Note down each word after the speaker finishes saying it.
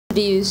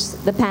Introduce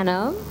the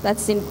panel. I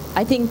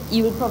think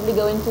you will probably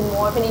go into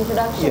more of an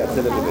introduction. Yes,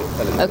 a little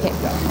bit. Okay.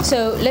 Yeah.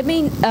 So let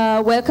me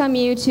welcome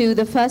you to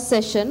the first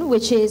session,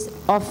 which is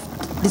of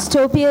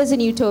Dystopias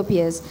and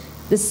Utopias,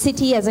 the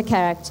city as a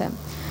character.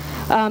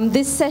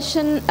 This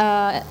session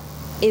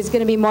is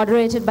going to be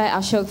moderated by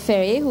Ashok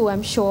Ferry, who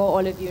I'm sure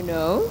all of you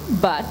know,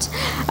 but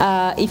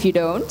if you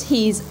don't,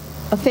 he's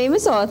a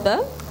famous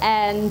author,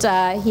 and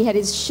he had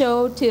his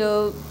show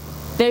till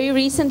very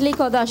recently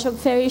called the Ashok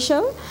Ferry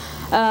Show.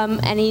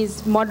 And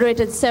he's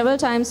moderated several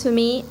times for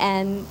me,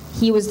 and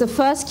he was the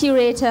first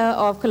curator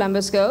of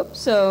Colomboscope.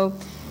 So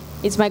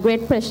it's my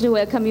great pleasure to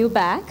welcome you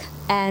back,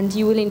 and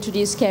you will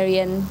introduce Kerry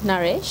and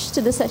Naresh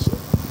to the session.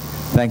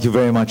 Thank you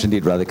very much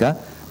indeed,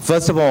 Radhika.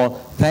 First of all,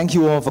 thank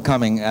you all for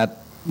coming at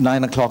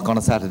 9 o'clock on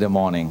a Saturday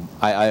morning.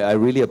 I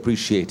really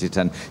appreciate it,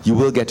 and you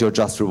will get your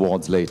just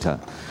rewards later.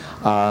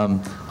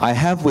 I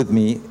have with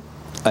me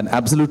an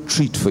absolute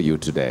treat for you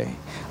today.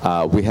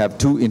 We have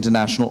two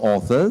international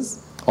authors.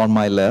 On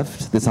my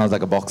left, this sounds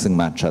like a boxing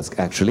match,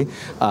 actually.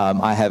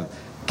 I have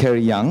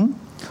Kerry Young,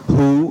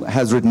 who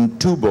has written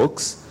two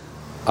books.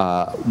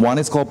 One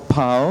is called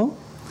Pao,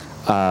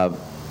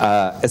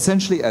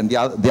 essentially, and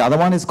the other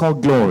one is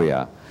called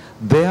Gloria.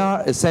 They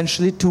are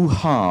essentially two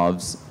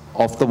halves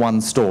of the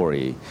one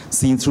story,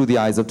 seen through the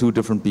eyes of two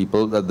different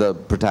people, the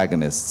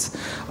protagonists.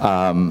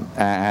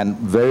 And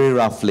very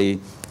roughly,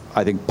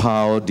 I think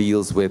Pao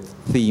deals with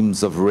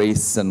themes of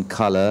race and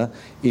color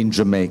in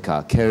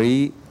Jamaica.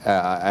 Kerry,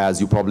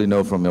 as you probably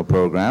know from your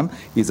program,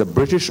 is a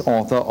British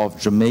author of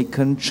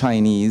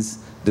Jamaican-Chinese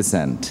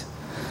descent.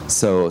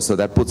 So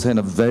that puts her in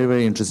a very,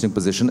 very interesting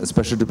position,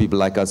 especially to people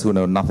like us who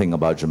know nothing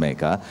about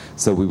Jamaica.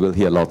 So we will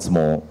hear lots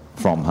more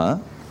from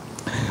her.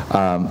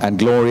 And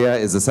Gloria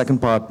is the second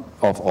part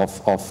of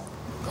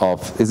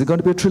is it going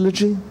to be a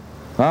trilogy?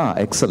 Ah,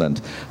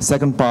 excellent.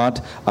 Second part,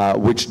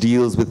 which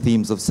deals with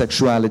themes of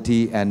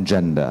sexuality and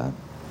gender.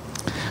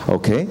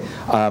 Okay.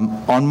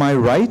 On my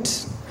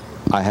right,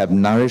 I have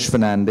Naresh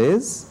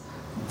Fernandes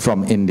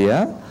from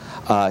India.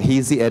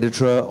 He's the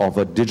editor of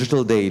a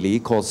digital daily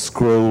called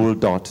Scroll.in,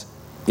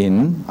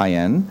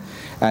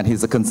 and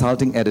he's a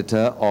consulting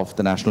editor of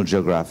the National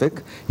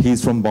Geographic.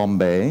 He's from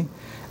Bombay,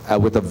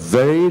 with a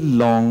very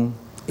long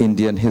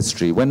Indian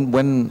history.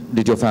 When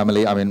did your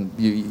family, I mean,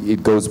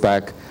 it goes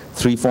back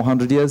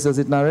 300-400 years, does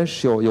it,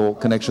 Naresh, your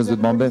connections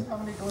with Bombay?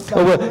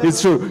 Oh, well,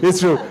 it's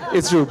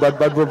true, but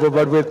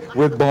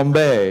with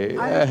Bombay.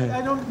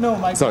 I don't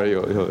know. Sorry.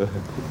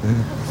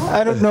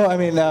 I don't know. I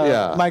mean,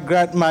 yeah.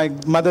 my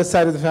mother's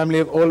side of the family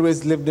have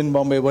always lived in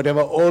Bombay,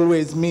 whatever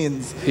always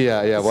means.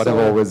 Yeah,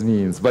 whatever always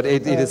means. But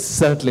it is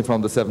certainly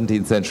from the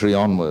 17th century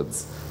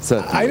onwards.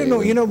 Certainly. I don't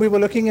know. You know, we were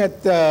looking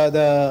at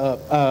the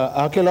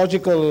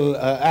archaeological,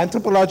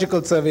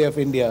 anthropological survey of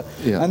India,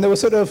 yeah. And there were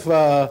sort of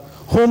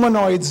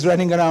hominoids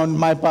running around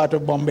my part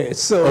of Bombay.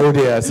 So, oh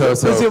dear, so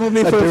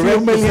presumably for a few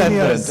million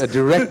years. A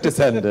direct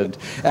descendant.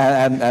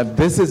 and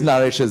this is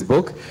Naresh's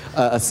book,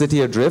 A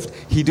City Adrift.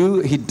 He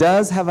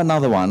does have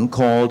another one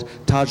called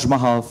Taj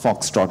Mahal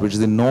Foxtrot, which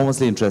is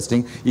enormously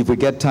interesting. If we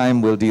get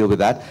time, we'll deal with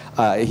that.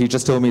 He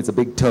just told me it's a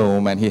big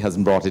tome, and he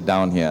hasn't brought it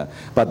down here.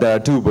 But there are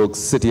two books,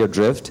 City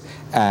Adrift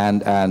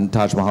and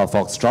Taj Mahal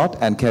Foxtrot,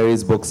 and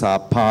Kerry's books are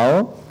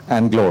Pao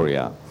and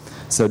Gloria.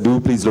 So do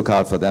please look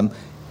out for them.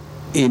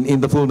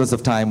 In the fullness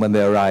of time, when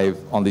they arrive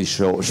on these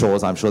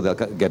shores, I'm sure they'll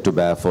get to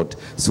Barefoot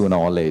sooner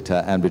or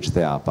later, and reach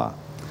the Apa.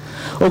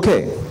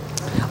 Okay,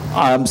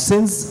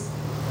 since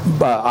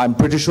I'm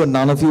pretty sure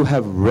none of you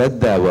have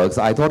read their works,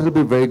 I thought it would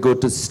be very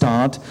good to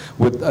start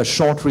with a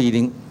short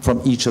reading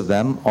from each of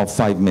them of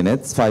 5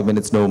 minutes, 5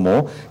 minutes no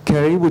more.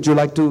 Kerry, would you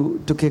like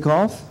to kick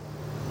off?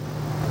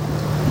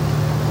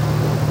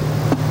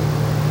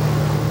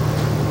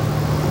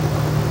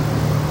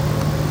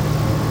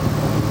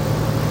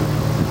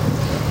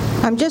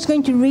 I'm just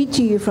going to read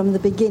to you from the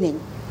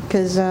beginning,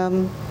 because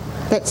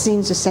that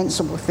seems a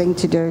sensible thing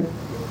to do.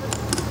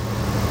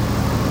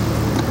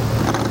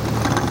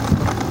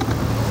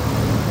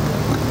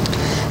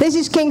 This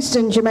is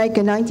Kingston,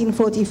 Jamaica,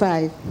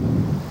 1945.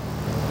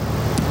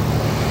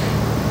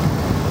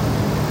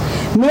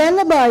 Me and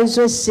the boys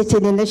were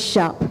sitting in the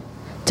shop,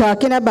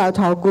 talking about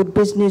how good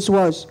business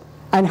was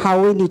and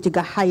how we need to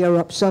go hire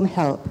up some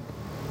help.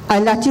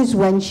 And that is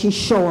when she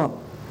showed up.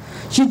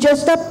 She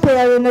just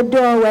appeared in the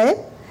doorway,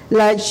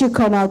 like she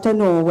come out of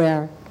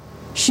nowhere.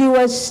 She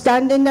was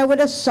standing there with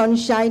the sun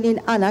shining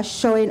on her,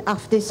 showing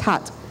off this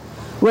hat.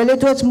 Well,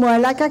 it was more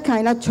like a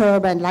kind of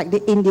turban like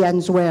the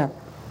Indians wear,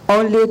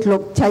 only it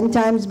looked 10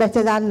 times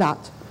better than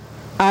that.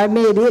 Or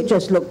maybe it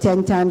just looked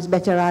 10 times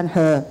better on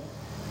her.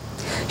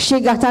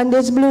 She got on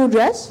this blue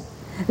dress,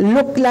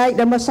 looked like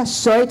they must have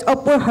sewed it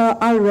up with her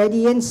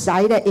already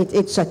inside it,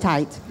 it's so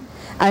tight.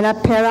 And a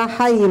pair of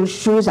high heel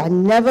shoes I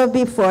never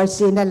before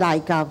seen the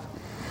like of.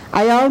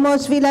 I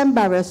almost feel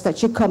embarrassed that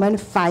she come and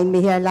find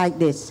me here like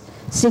this,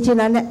 sitting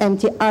on the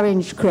empty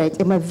orange crate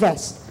in my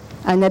vest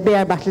and a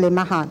beer bottle in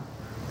my hand.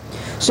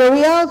 So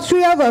we all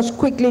three of us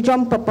quickly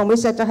jump up and we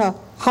said to her,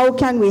 how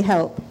can we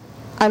help?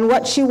 And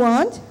what she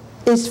want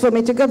is for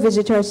me to go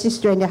visit her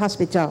sister in the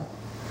hospital.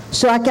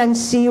 so I can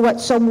see what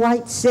some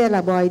white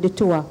sailor boy do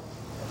to her.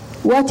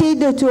 What he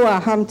do to her,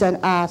 Hampton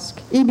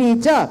asked. He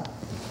beat her.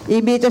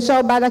 He beat her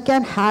so bad I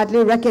can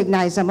hardly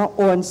recognize her, my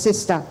own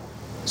sister.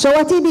 So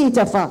what he beat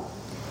her for?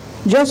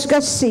 Just go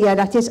see her,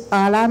 that is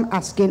all I'm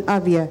asking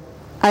of you.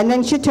 And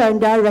then she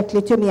turned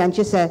directly to me and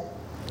she said,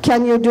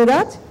 can you do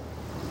that?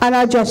 And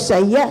I just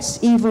say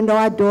yes, even though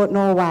I don't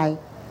know why.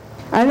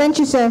 And then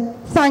she said,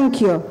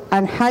 thank you,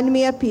 and hand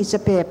me a piece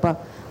of paper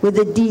with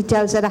the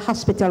details of the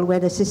hospital where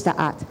the sister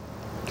at.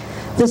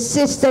 The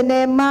sister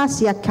named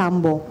Marcia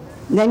Campbell.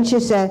 Then she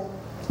said,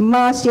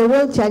 Marcia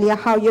will tell you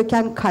how you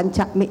can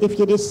contact me if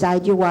you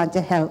decide you want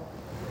to help.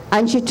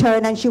 And she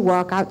turned and she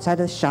walked outside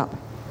the shop.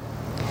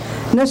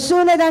 No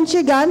sooner than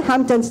she gone,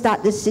 Hampton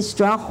start the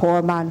sister a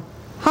whore man.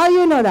 How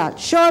you know that?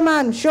 Sure,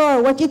 man,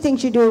 sure. What you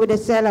think she do with the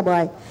sailor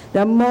boy?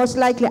 They're most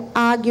likely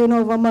arguing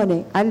over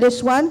money. And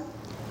this one,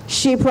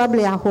 she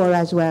probably a whore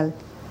as well.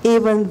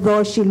 Even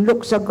though she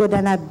looks so good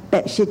and I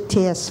bet she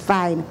tastes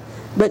fine.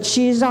 But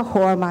she's a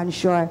whore, man,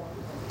 sure.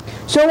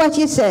 So what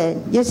you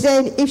saying? You're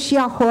saying if she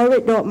a whore,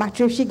 it don't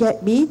matter if she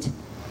get beat?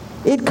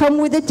 It come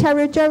with the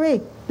territory.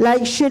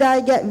 Like, should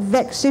I get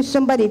vexed if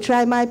somebody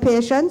try my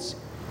patience?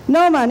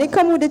 No, man, it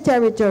come with the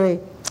territory.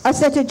 I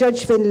said to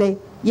Judge Finlay,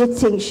 you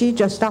think she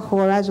just a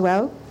whore as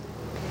well?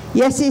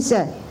 Yes, he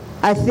said.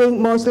 I think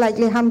most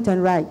likely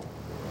Hampton right.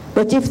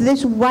 But if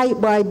this white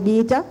boy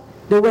beat her,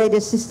 the way the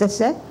sister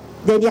said,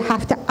 then you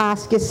have to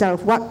ask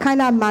yourself what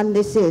kind of man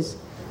this is.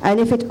 And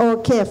if it's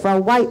okay for a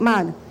white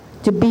man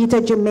to beat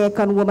a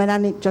Jamaican woman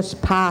and it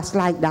just pass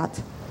like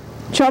that.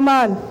 Come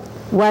on,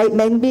 white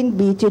men been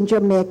beating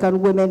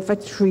Jamaican women for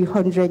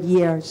 300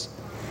 years.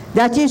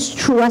 That is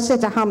true, I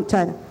said to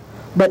Hampton.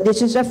 But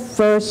this is the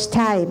first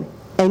time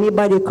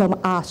anybody come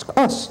ask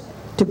us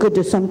to go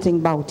do something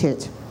about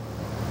it.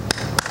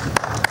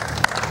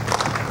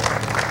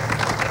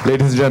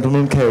 Ladies and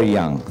gentlemen, Kerry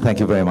Young. Thank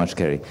you very much,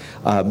 Kerry.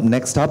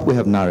 Next up, we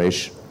have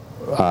Naresh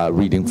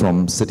reading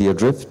from City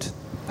Adrift.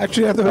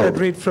 Actually, I thought I'd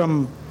read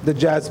from the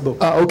jazz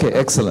book. Okay,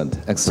 excellent,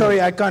 excellent.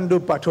 Sorry, I can't do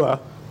patois,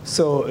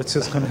 so it's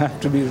just going to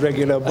have to be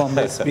regular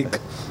Bombay speak.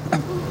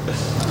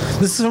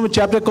 This is from a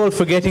chapter called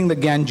Forgetting the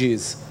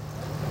Ganges.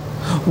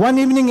 One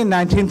evening in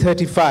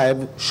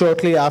 1935,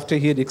 shortly after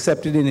he had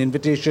accepted an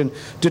invitation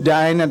to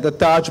dine at the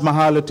Taj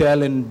Mahal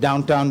Hotel in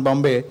downtown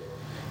Bombay,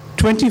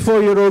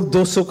 24-year-old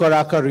Dosu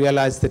Karaka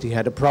realized that he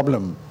had a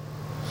problem.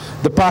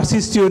 The Parsi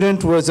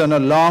student was on a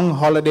long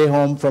holiday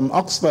home from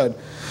Oxford,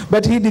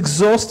 but he'd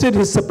exhausted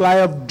his supply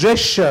of dress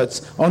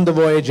shirts on the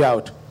voyage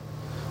out.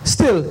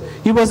 Still,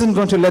 he wasn't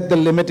going to let the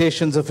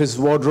limitations of his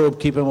wardrobe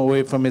keep him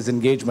away from his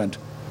engagement.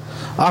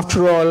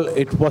 After all,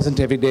 it wasn't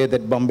every day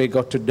that Bombay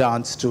got to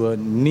dance to a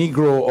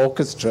Negro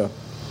orchestra.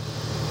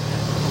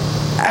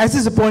 As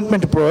his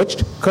appointment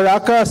approached,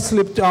 Karaka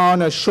slipped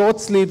on a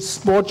short-sleeved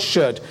sports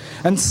shirt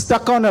and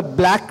stuck on a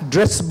black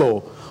dress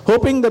bow,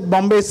 hoping that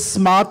Bombay's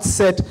smart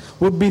set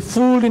would be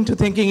fooled into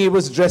thinking he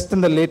was dressed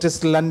in the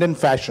latest London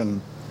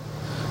fashion.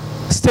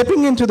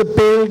 Stepping into the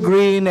pale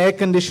green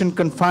air-conditioned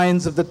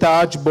confines of the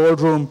Taj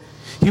ballroom,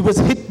 he was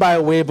hit by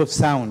a wave of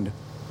sound.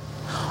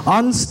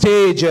 On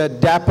stage, a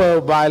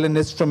dapper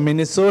violinist from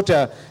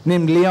Minnesota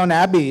named Leon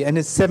Abbey and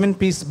his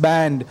 7-piece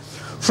band,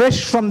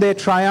 fresh from their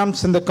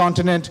triumphs in the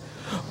continent,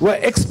 were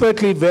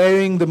expertly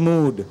varying the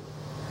mood.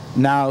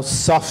 Now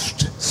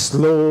soft,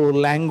 slow,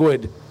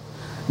 languid.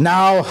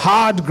 Now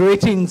hard,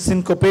 grating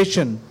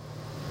syncopation.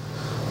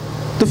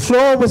 The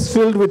floor was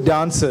filled with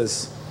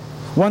dancers.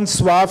 One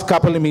suave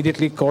couple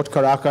immediately caught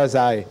Karaka's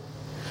eye.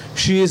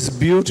 She is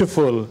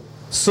beautiful,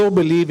 so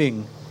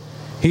believing.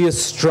 He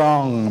is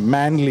strong,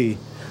 manly.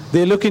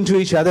 They look into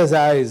each other's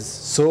eyes,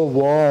 so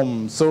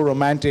warm, so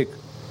romantic.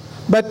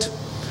 But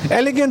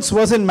elegance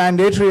wasn't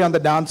mandatory on the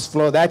dance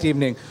floor that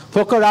evening,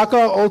 for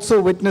Karaka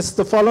also witnessed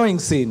the following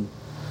scene.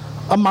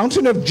 A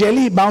mountain of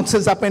jelly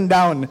bounces up and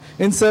down,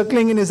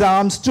 encircling in his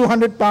arms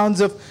 200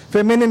 pounds of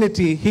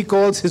femininity he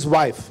calls his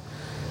wife.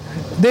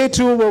 They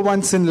too were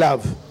once in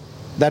love.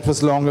 That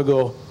was long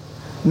ago.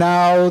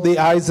 Now the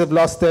eyes have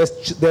lost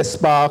their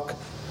spark,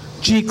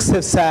 cheeks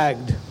have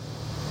sagged.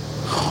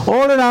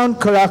 All around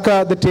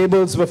Karaka, the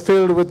tables were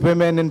filled with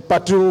women in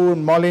patu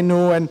and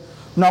molinu and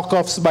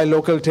knockoffs by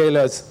local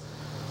tailors.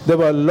 There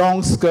were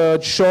long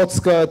skirts, short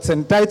skirts,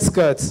 and tight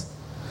skirts.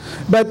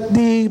 But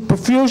the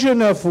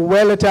profusion of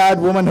well-attired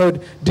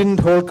womanhood didn't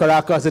hold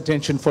Karaka's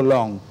attention for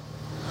long.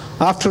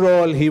 After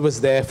all, he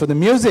was there for the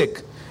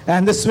music,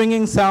 and the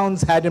swinging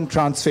sounds had him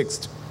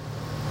transfixed.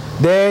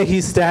 There he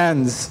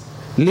stands,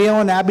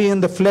 Leon Abbey in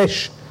the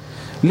flesh.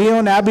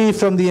 Leon Abbey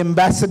from the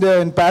Ambassador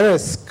in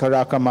Paris,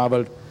 Karaka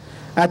marveled.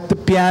 At the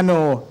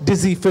piano,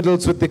 Dizzy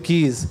fiddles with the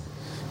keys.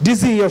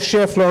 Dizzy of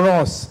Cher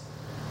Florence.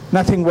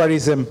 Nothing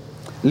worries him.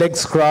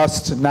 Legs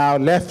crossed, now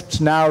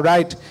left, now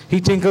right, he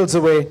tinkles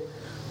away.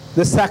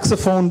 The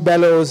saxophone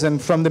bellows,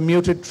 and from the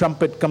muted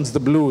trumpet comes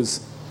the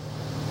blues.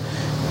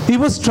 He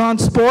was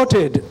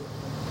transported,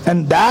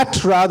 and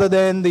that, rather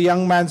than the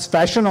young man's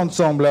fashion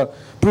ensemble,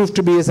 proved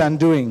to be his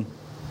undoing.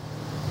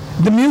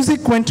 The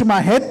music went to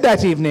my head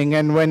that evening,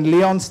 and when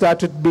Leon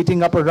started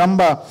beating up a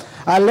rumba,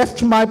 I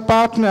left my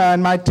partner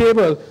and my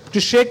table to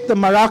shake the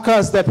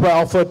maracas that were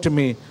offered to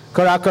me.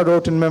 Caraca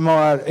wrote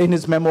in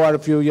his memoir a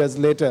few years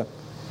later.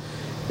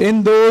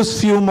 In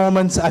those few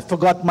moments, I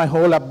forgot my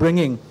whole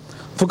upbringing,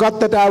 forgot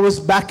that I was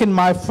back in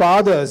my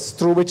father's,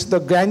 through which the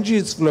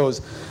Ganges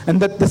flows,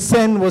 and that the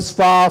Seine was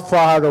far,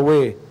 far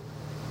away.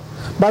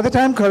 By the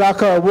time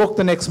Caraca awoke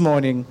the next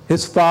morning,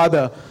 his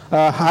father,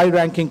 a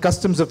high-ranking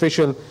customs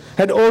official,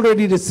 had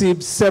already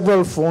received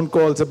several phone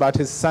calls about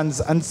his son's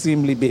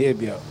unseemly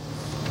behavior.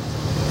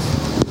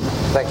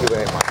 Thank you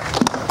very much.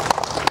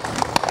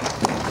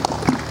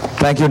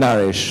 Thank you,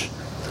 Naresh.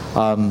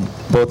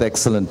 Both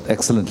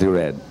excellently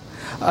read.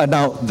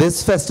 Now,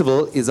 this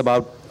festival is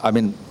about, I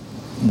mean,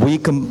 we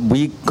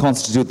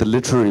constitute the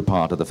literary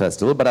part of the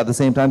festival, but at the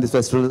same time, this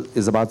festival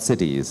is about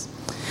cities.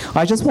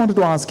 I just wanted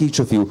to ask each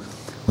of you,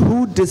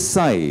 who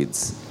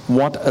decides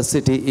what a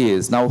city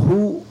is? Now,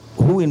 who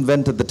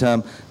invented the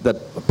term that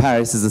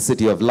Paris is a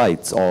city of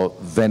lights, or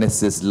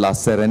Venice is La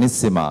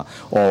Serenissima,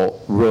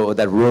 or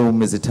that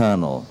Rome is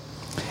eternal?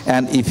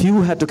 And if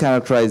you had to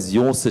characterize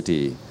your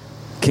city,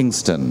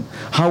 Kingston,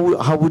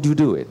 how would you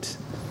do it?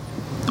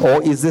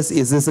 Or is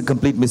this a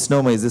complete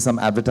misnomer? Is this some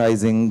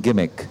advertising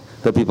gimmick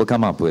that people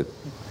come up with?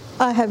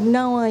 I have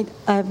no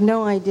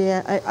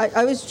idea.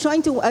 I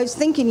was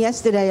thinking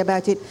yesterday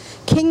about it.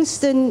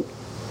 Kingston,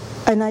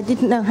 and I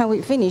didn't know how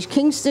it finished.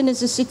 Kingston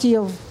is a city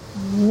of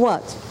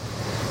what?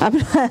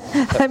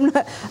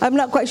 I'm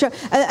not quite sure.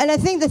 And I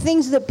think the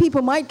things that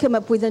people might come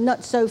up with are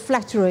not so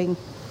flattering.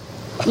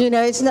 You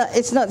know, it's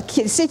not.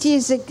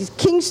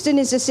 Kingston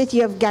is a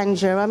city of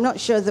ganja. I'm not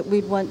sure that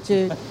we'd want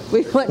to.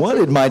 Well,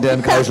 it might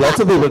encourage lots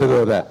of people to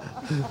go there.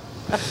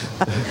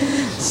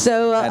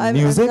 So and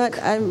music?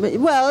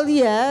 Well,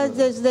 yeah.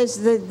 There's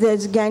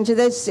ganja.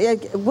 There's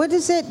what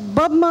is it?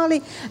 Bob Marley.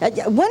 One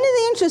of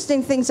the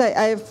interesting things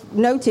I've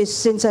noticed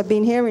since I've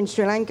been here in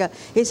Sri Lanka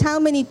is how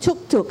many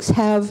tuk-tuks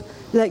have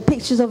like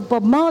pictures of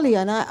Bob Marley,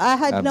 and I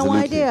had no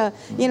idea.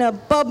 You know,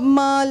 Bob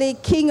Marley,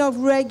 king of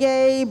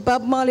reggae,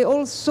 Bob Marley,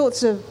 all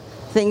sorts of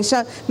things.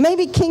 So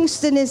maybe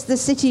Kingston is the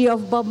city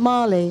of Bob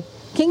Marley.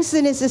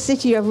 Kingston is the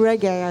city of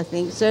reggae, I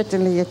think.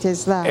 Certainly it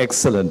is that.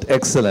 Excellent,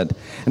 excellent.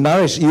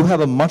 Naresh, you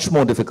have a much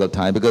more difficult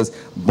time because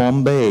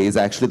Bombay is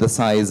actually the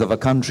size of a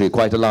country,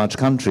 quite a large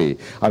country.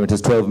 I mean, it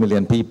has 12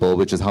 million people,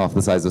 which is half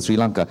the size of Sri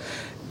Lanka.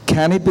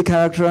 Can it be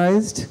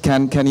characterized?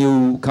 Can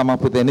you come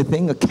up with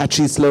anything, a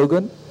catchy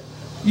slogan?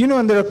 You know,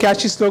 and there are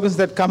catchy slogans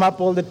that come up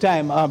all the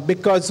time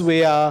because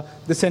we are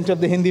the center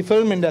of the Hindi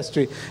film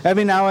industry.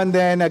 Every now and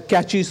then a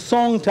catchy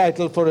song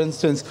title, for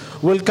instance,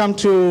 will come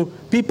to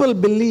people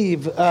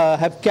believe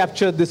have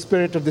captured the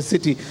spirit of the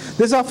city.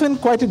 There's often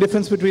quite a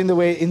difference between the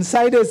way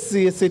insiders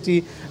see a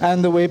city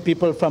and the way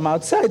people from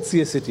outside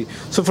see a city.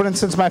 So, for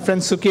instance, my friend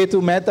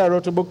Suketu Mehta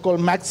wrote a book called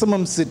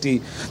Maximum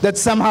City that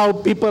somehow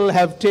people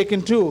have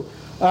taken to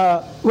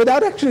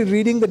without actually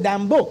reading the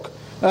damn book.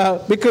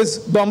 Because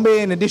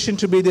Bombay, in addition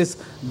to be this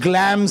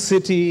glam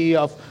city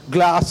of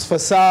glass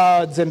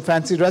facades and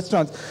fancy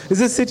restaurants,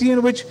 is a city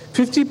in which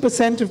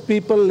 50% of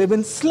people live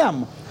in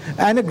slum.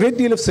 And a great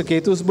deal of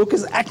Suketu's book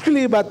is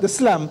actually about the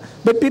slum,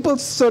 but people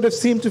sort of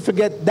seem to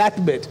forget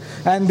that bit.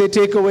 And they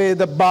take away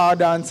the bar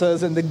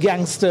dancers and the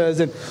gangsters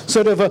and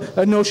sort of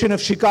a notion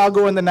of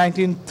Chicago in the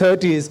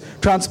 1930s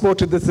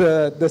transported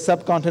the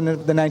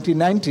subcontinent of the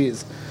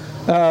 1990s.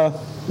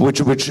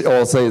 Which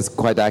also is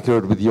quite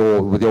accurate with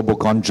your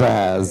book on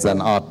jazz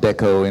and Art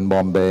Deco in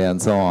Bombay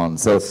and so on.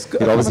 So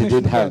it obviously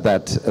did have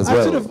that as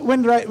well. Sort of,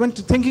 when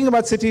thinking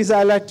about cities,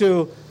 I like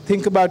to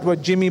think about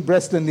what Jimmy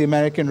Breslin, the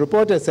American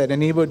reporter, said.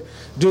 And he would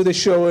do the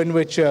show in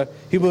which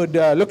he would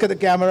look at the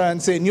camera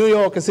and say, New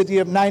York, a city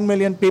of 9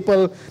 million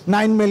people,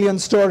 9 million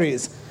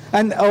stories.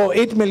 And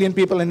 8 million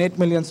people and 8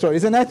 million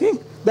stories. And I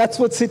think that's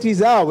what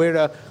cities are. We're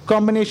a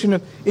combination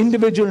of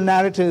individual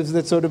narratives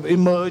that sort of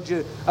emerge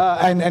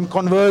and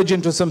converge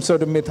into some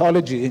sort of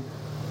mythology.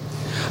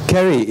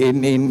 Kerry,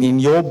 in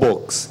your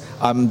books,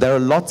 there are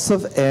lots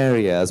of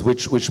areas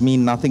which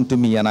mean nothing to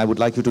me, and I would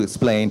like you to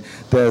explain.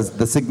 There's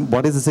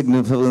what is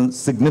the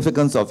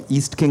significance of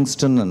East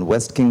Kingston and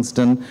West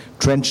Kingston,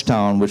 Trench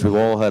Town, which we've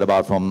all heard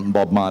about from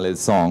Bob Marley's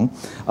song,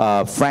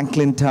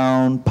 Franklin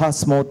Town,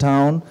 Passmore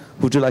Town.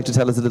 Would you like to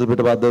tell us a little bit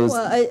about those?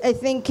 Well, I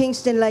think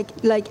Kingston,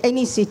 like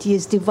any city,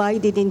 is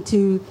divided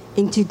into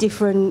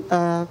different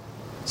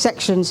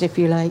sections, if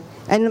you like.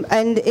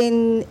 And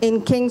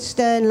in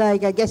Kingston,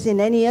 like I guess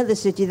in any other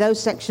city,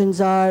 those sections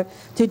are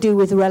to do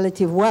with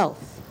relative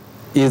wealth.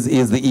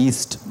 Is the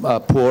East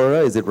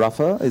poorer? Is it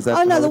rougher? Is that?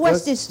 Oh no, the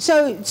West is.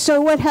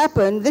 So what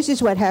happened? This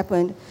is what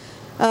happened.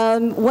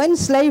 When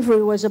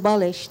slavery was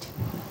abolished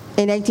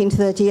in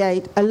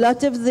 1838, a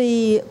lot of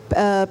the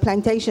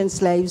plantation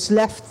slaves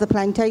left the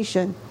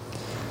plantation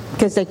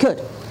because they could,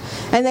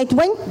 and they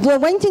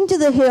went into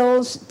the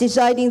hills,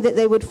 deciding that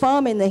they would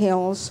farm in the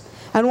hills.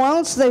 And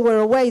whilst they were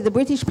away, the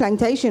British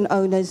plantation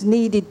owners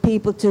needed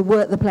people to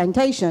work the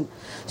plantation.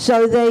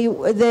 So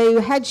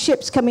they had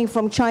ships coming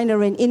from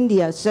China and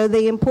India. So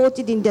they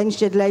imported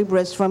indentured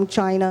laborers from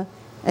China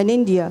and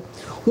India.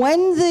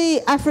 When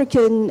the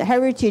African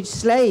heritage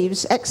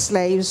slaves,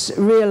 ex-slaves,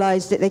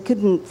 realized that they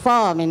couldn't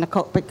farm in a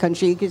cockpit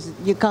country because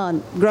you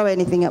can't grow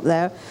anything up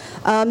there,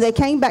 they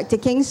came back to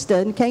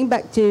Kingston, came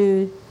back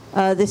to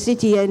the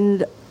city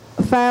and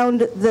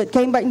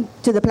came back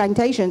to the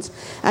plantations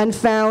and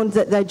found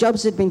that their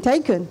jobs had been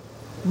taken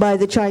by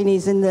the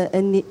Chinese and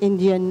the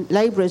Indian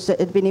laborers that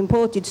had been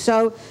imported.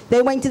 So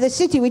they went to the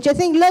city, which I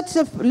think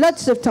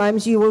lots of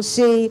times you will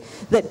see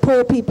that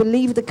poor people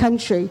leave the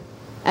country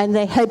and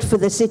they head for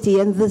the city,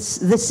 and the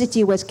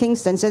city was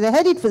Kingston. So they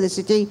headed for the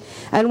city,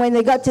 and when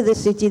they got to the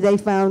city, they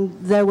found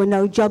there were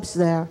no jobs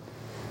there.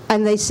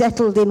 And they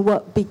settled in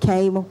what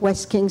became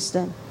West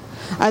Kingston.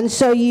 And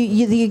so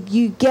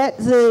you get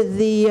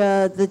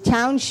the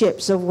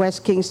townships of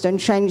West Kingston,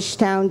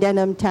 Trenchtown,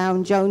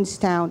 Denhamtown,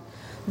 Jonestown,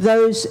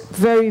 those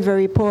very,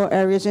 very poor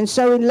areas. And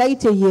so in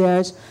later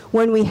years,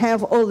 when we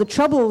have all the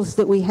troubles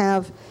that we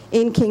have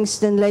in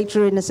Kingston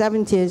later in the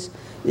 70s,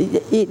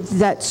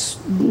 that's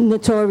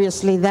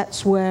notoriously,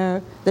 that's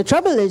where the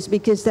trouble is,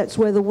 because that's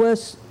where the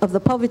worst of the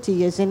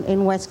poverty is,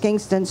 in West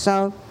Kingston.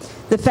 So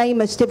the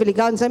famous Tivoli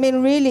Gardens, I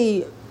mean,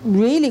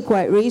 really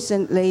quite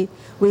recently,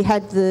 we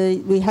had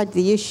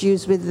the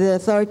issues with the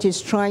authorities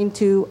trying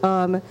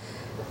to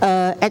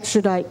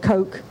extradite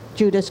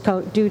Judas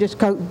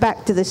Coke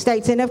back to the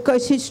States. And of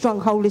course his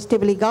stronghold is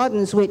Tivoli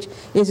Gardens, which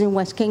is in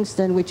West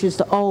Kingston, which is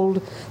that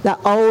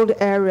old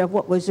area of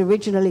what was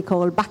originally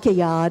called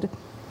Backyard,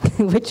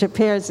 which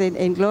appears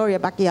in Gloria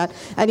Backyard,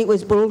 and it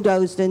was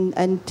bulldozed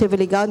and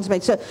Tivoli Gardens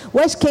made. So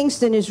West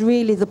Kingston is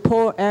really the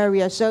poor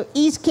area. So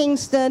East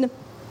Kingston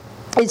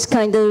is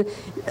kind of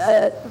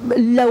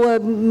lower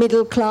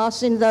middle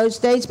class in those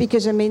days,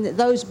 because I mean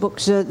those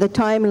books, the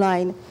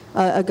timeline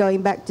are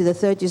going back to the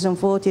 30s and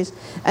 40s.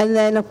 And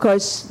then of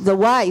course the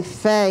wife,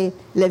 Faye,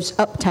 lives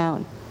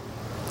uptown.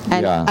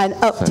 And, and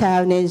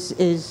uptown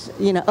is,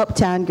 you know,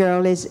 uptown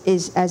girl is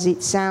as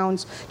it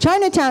sounds.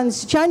 Chinatown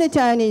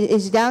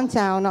is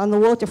downtown on the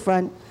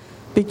waterfront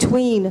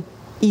between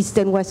East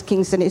and West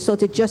Kingston. It's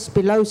sort of just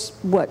below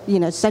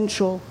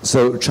central.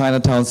 So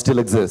Chinatown still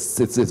exists.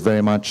 It's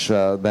very much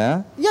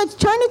there? Yeah,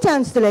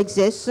 Chinatown still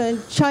exists.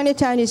 And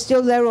Chinatown is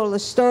still there. All the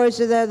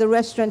stores are there. The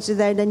restaurants are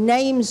there. The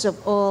names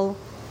of all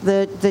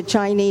the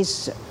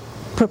Chinese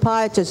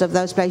proprietors of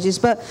those places.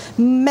 But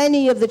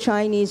many of the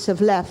Chinese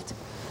have left.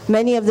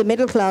 Many of the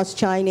middle-class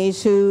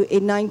Chinese who,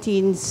 in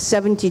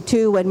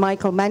 1972, when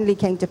Michael Manley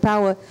came to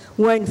power,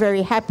 weren't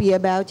very happy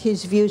about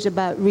his views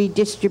about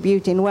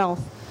redistributing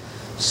wealth.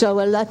 So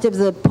a lot of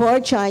the poor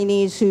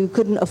Chinese who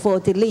couldn't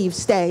afford to leave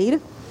stayed,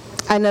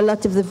 and a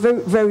lot of the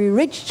very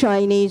rich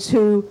Chinese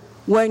who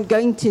weren't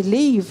going to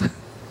leave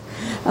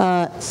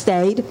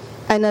stayed,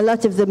 and a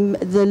lot of the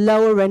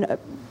lower and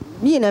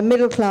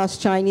middle-class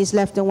Chinese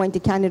left and went to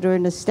Canada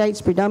and the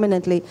States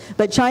predominantly.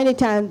 But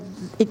Chinatown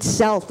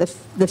itself, the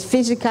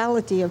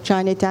physicality of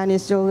Chinatown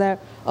is still there,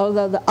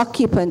 although the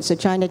occupants of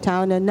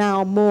Chinatown are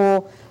now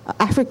more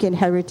African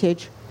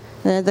heritage.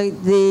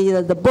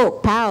 The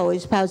book,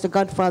 Pow's the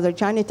godfather of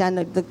Chinatown.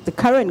 The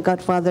current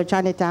godfather of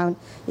Chinatown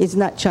is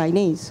not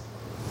Chinese.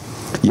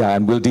 Yeah,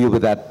 and we'll deal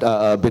with that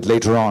a bit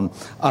later on.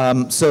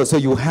 So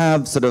you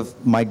have sort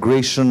of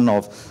migration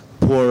of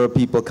poorer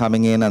people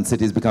coming in and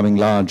cities becoming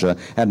larger.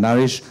 And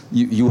Naresh,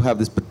 you have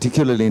this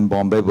particularly in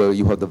Bombay, where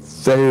you have the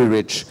very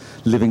rich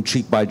living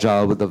cheek by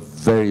jowl with the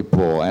very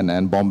poor,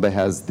 and Bombay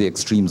has the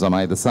extremes on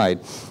either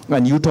side.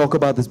 And you talk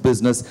about this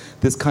business,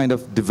 this kind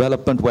of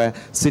development where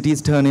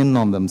cities turn in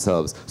on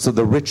themselves. So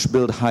the rich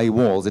build high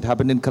walls. It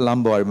happened in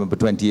Colombo, I remember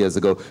 20 years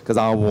ago, because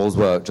our walls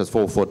were just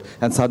 4 foot,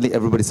 and suddenly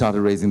everybody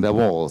started raising their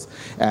walls.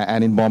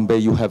 And in Bombay,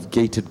 you have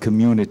gated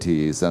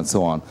communities and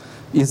so on.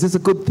 Is this a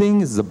good thing?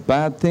 Is this a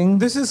bad thing?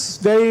 This is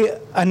very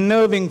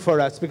unnerving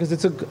for us, because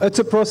it's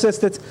a process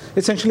that's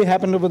essentially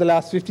happened over the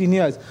last 15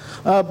 years.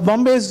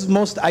 Bombay's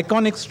most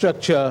iconic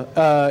structure,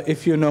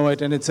 if you know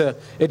it, and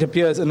it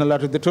appears in a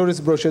lot of the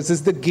tourist brochures,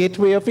 is the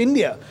Gateway of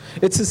India.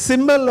 It's a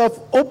symbol of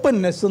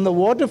openness on the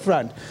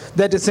waterfront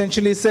that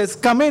essentially says,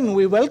 come in,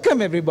 we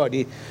welcome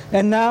everybody.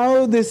 And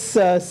now this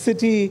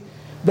city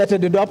that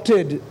had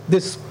adopted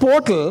this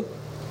portal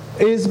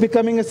is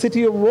becoming a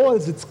city of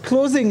walls. It's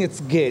closing its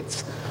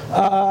gates.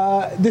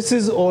 This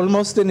is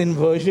almost an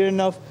inversion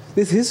of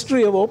this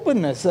history of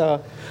openness.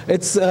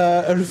 It's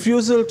a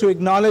refusal to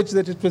acknowledge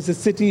that it was a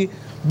city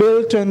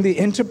built on the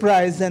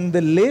enterprise and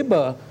the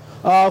labor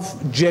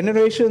of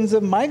generations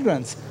of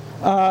migrants.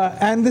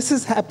 And this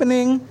is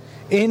happening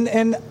in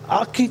an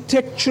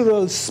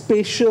architectural,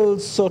 spatial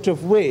sort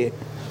of way,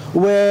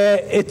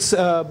 where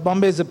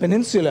Bombay is a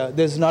peninsula.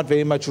 There's not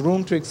very much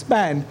room to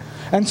expand.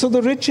 And so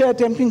the rich are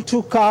attempting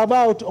to carve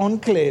out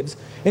enclaves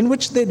in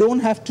which they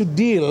don't have to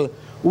deal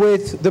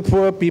with the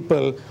poor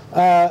people,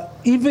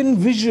 even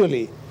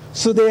visually.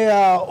 So there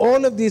are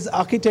all of these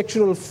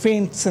architectural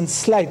feints and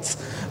slights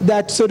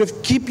that sort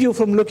of keep you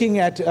from looking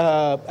at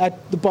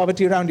the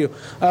poverty around you.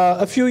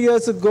 A few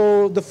years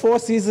ago, the Four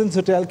Seasons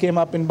Hotel came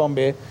up in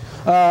Bombay,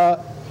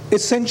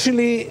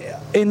 essentially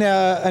in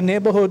a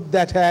neighborhood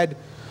that had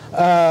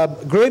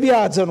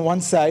graveyards on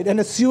one side and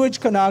a sewage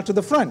canal to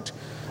the front.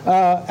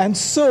 And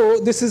so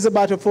this is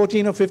about a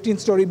 14 or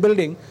 15-story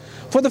building.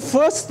 For the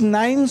first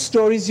 9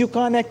 stories, you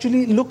can't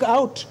actually look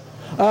out.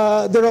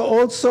 There are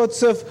all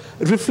sorts of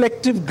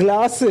reflective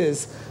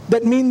glasses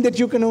that mean that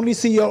you can only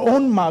see your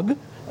own mug.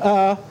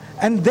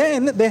 And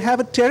then they have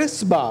a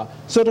terrace bar,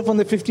 sort of on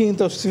the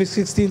 15th or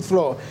 16th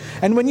floor.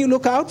 And when you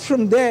look out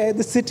from there,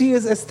 the city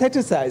is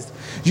aestheticized.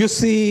 You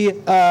see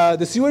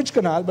the sewage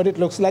canal, but it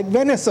looks like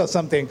Venice or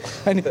something.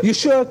 And you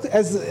sure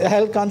as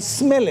hell can't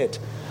smell it.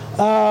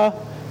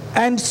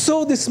 And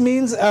so this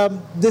means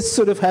this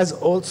sort of has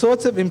all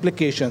sorts of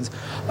implications.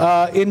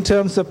 In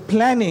terms of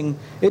planning,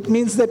 it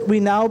means that we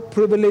now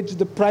privilege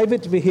the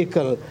private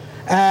vehicle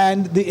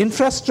and the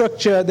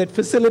infrastructure that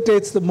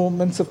facilitates the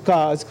movements of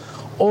cars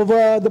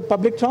over the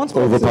public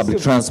transport over system,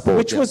 public transport,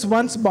 which was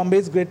once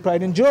Bombay's great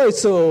pride and joy.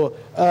 So,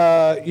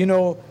 you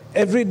know,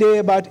 every day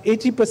about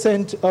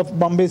 80% of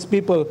Bombay's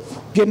people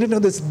get into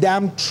this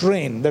damn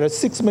train. There are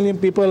 6 million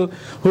people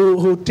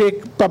who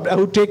take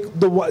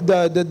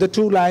the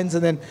 2 lines,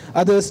 and then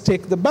others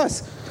take the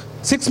bus.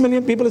 6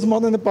 million people is more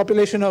than the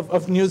population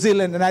of New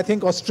Zealand and I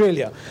think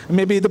Australia.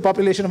 Maybe the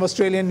population of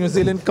Australia and New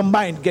Zealand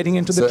combined getting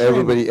into the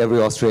train. So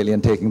every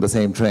Australian taking the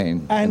same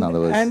train, in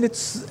other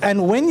words.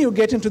 And when you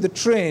get into the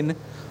train,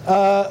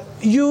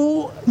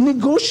 you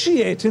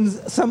negotiate in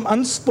some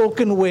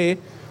unspoken way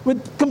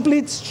with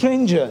complete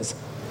strangers.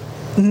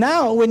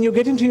 Now, when you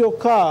get into your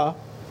car,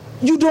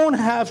 you don't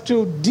have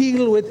to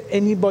deal with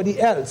anybody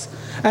else.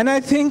 And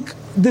I think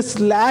this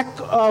lack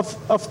of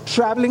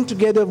traveling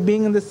together, of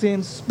being in the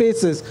same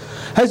spaces,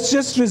 has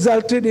just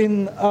resulted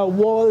in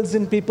walls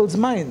in people's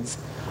minds,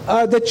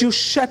 that you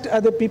shut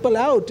other people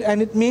out.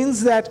 And it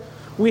means that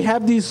we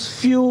have these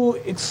few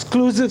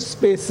exclusive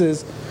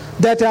spaces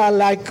that are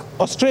like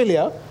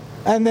Australia,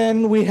 and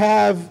then we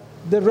have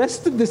the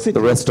rest of the city, the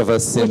rest of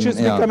us, which is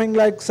becoming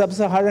like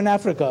sub-Saharan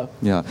Africa.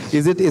 Yeah,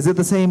 is it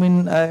the same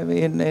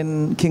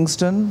in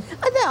Kingston?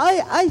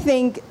 I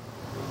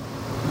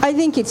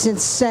think it's the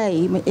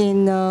same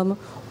in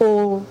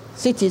all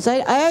cities.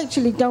 I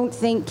actually don't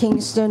think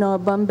Kingston or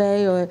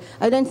Bombay, or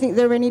I don't think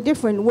they're any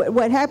different.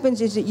 What happens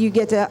is that you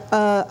get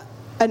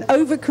an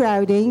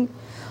overcrowding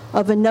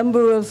of a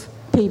number of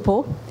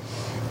people,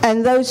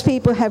 and those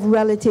people have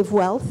relative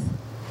wealth,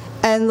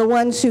 and the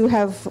ones who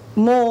have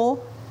more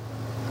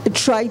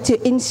try to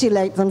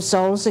insulate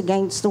themselves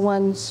against the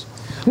ones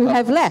who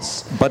have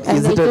less.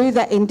 And they do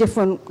that in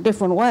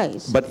different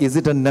ways. But is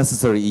it a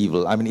necessary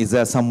evil? I mean, is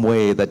there some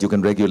way that you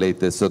can regulate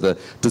this so to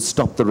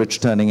stop the rich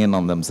turning in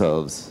on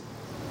themselves?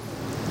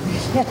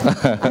 If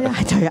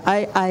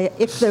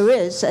there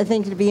is, I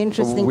think it'd be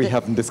interesting. We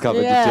haven't discovered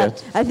it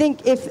yet. I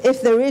think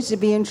if there is,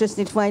 it'd be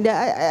interesting to find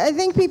out. I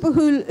think people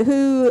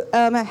who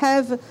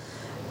have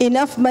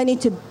enough money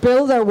to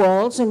build their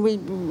walls, and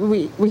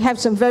we have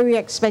some very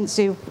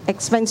expensive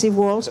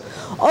walls,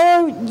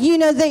 or you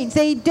know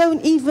they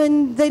don't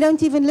even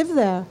live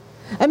there.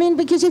 I mean,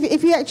 because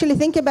if you actually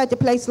think about a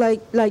place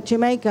like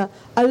Jamaica,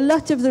 a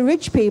lot of the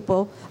rich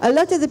people, a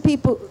lot of the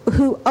people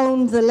who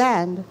own the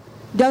land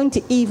don't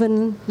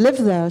even live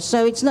there.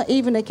 So it's not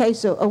even a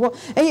case of what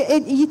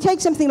you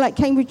take something like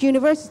Cambridge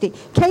University.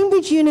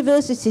 Cambridge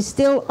University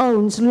still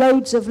owns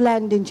loads of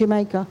land in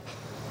Jamaica.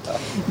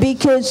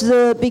 Because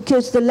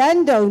the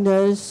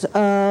landowners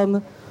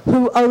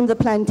who owned the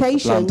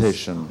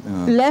plantations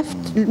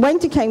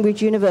went to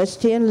Cambridge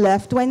University and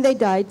left. When they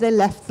died, they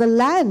left the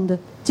land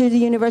to the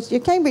University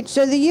of Cambridge.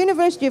 So the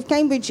University of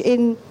Cambridge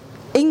in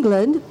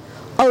England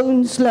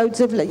owns loads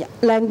of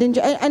land,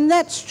 and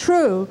that's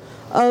true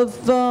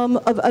of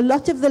a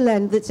lot of the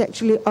land that's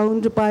actually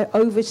owned by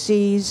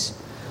overseas.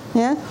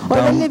 Yeah, or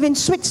they live in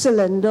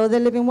Switzerland, or they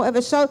live in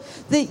whatever. So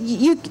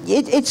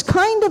it's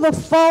kind of a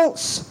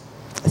false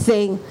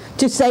thing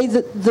to say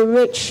that the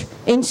rich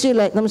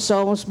insulate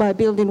themselves by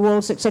building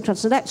walls, etc.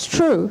 So that's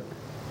true,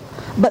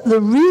 but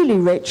the really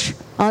rich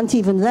aren't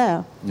even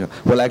there. Yeah.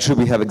 Well,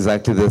 actually, we have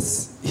exactly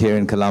this here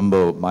in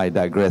Colombo. I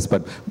digress,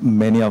 but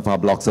many of our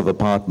blocks of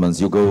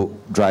apartments, you go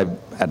drive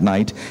at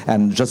night,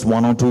 and just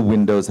 1 or 2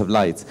 windows have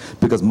lights,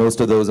 because most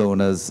of those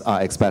owners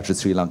are expatriate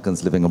Sri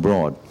Lankans living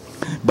abroad.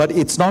 But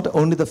it's not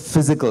only the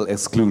physical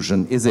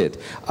exclusion, is it?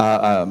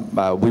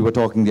 We were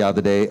talking the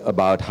other day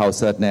about how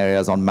certain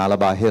areas on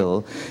Malabar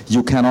Hill,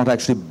 you cannot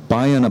actually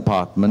buy an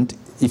apartment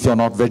if you're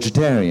not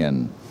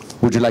vegetarian.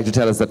 Would you like to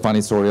tell us that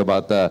funny story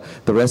about the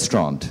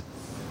restaurant?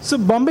 So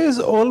Bombay is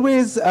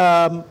always,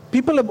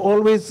 people have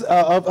always,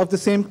 of the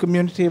same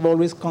community, have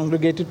always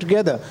congregated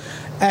together.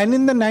 And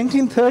in the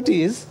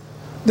 1930s,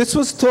 this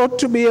was thought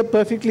to be a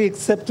perfectly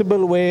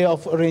acceptable way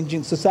of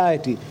arranging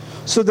society.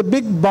 So the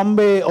big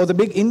Bombay, or the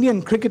big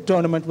Indian cricket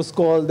tournament, was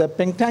called the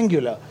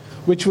Pentangular,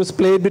 which was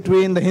played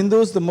between the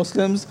Hindus, the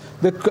Muslims,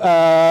 the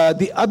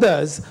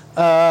others,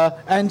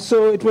 and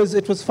so it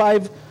was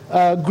 5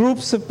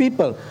 groups of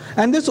people.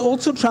 And this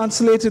also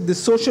translated,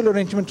 this social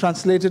arrangement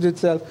translated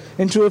itself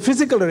into a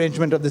physical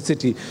arrangement of the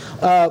city.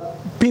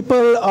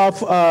 People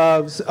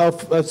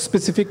of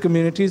specific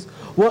communities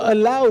were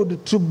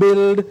allowed to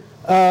build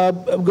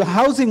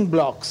housing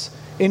blocks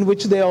in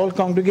which they all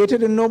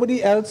congregated, and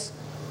nobody else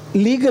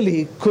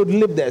legally could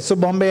live there. So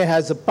Bombay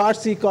has a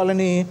Parsi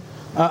colony.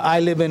 I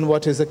live in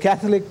what is a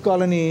Catholic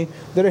colony.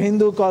 There are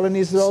Hindu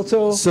colonies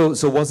also.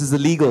 So what is the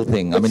legal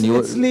thing?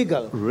 It's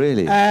legal.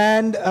 Really?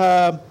 And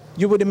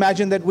you would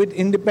imagine that with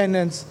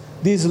independence,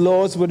 these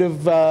laws would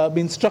have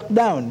been struck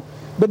down.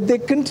 But they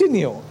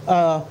continue.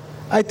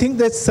 I think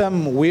there's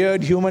some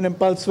weird human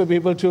impulse for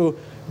people to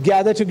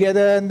gather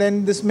together, and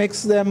then this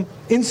makes them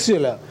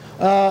insular.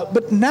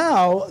 But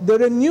now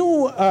there are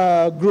new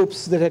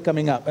groups that are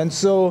coming up. And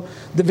so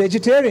the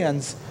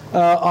vegetarians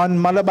on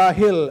Malabar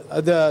Hill,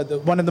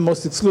 one of the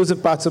most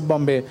exclusive parts of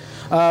Bombay,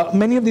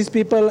 many of these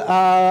people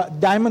are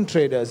diamond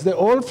traders. They're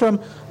all from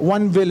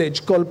one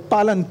village called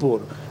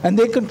Palanpur. And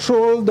they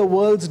control the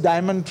world's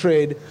diamond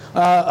trade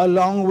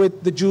along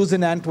with the Jews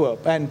in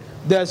Antwerp. And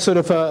there's sort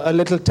of a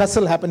little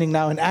tussle happening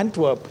now in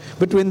Antwerp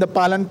between the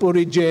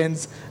Palanpuri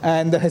Jains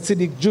and the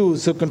Hasidic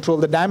Jews who control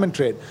the diamond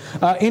trade.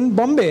 In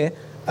Bombay,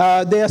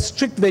 they are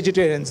strict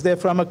vegetarians. They're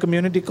from a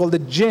community called the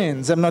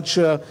Jains. I'm not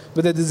sure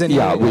whether there's any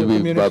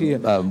community.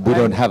 We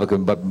don't have a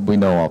community, but we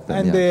know of them.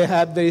 And they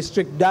have very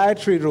strict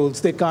dietary rules.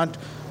 They can't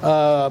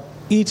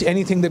eat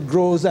anything that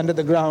grows under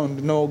the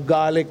ground. No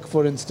garlic,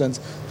 for instance,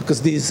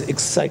 because these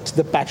excite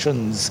the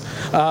passions.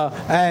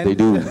 And they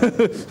do.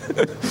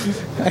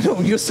 I know,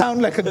 you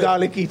sound like a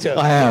garlic eater.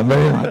 I am,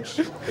 very much.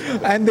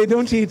 And they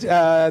don't eat,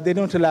 they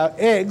don't allow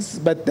eggs,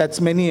 but that's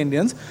many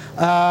Indians.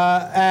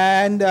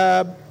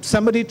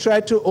 Somebody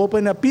tried to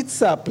open a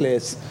pizza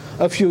place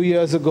a few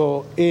years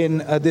ago in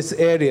this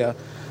area.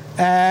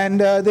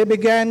 And they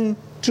began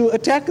to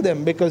attack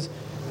them because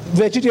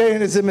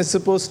vegetarianism is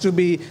supposed to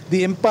be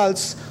the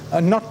impulse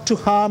not to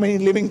harm any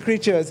living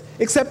creatures,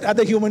 except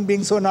other human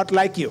beings who are not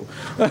like you.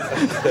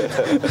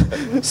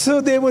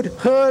 So they would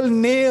hurl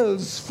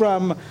nails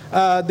from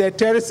their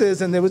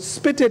terraces, and they would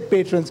spit at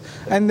patrons,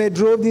 and they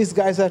drove these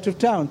guys out of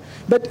town.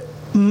 But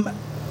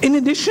in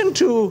addition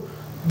to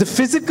the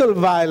physical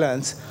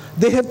violence,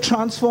 they have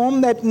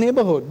transformed that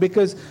neighborhood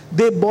because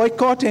they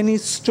boycott any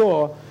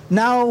store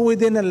now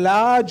within a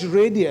large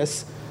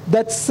radius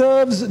that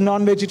serves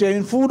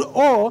non-vegetarian food,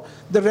 or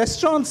the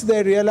restaurants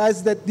there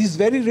realize that these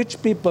very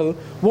rich people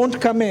won't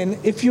come in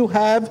if you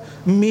have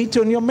meat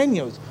on your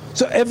menus.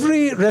 So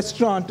every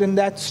restaurant in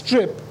that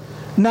strip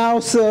now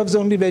serves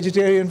only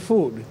vegetarian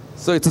food.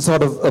 So it's a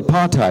sort of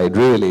apartheid,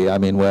 really. I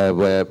mean,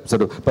 where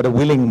sort of, but a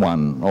willing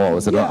one, or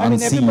sort of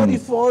unseen. Everybody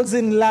falls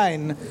in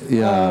line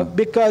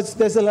because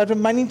there's a lot of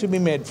money to be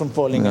made from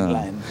falling in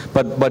line.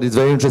 But it's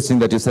very interesting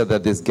that you said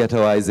that this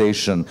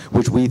ghettoization,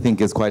 which we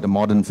think is quite a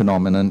modern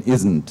phenomenon,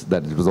 isn't,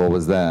 that it was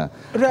always there.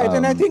 Right,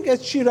 and I think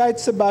as she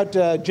writes about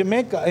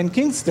Jamaica and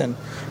Kingston,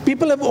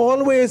 people have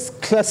always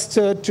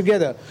clustered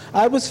together.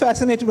 I was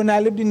fascinated when I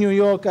lived in New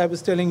York, I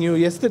was telling you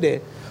yesterday,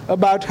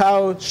 about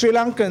how Sri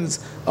Lankans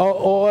are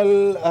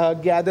all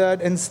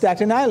gathered in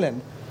Staten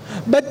Island.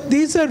 But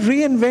these are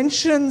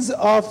reinventions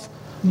of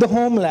the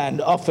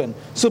homeland often.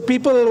 So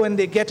people, when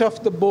they get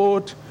off the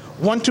boat,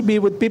 want to be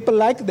with people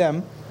like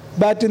them.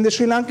 But in the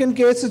Sri Lankan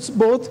case, it's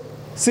both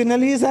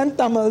Sinhalese and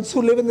Tamils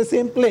who live in the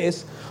same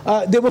place.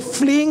 They were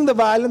fleeing the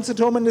violence at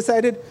home and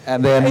decided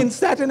in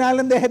Staten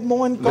Island they had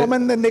more in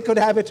common than they could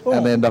have at home.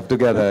 And they end up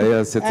together,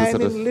 yes. It's and a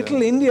sort in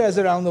little Indias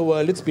around the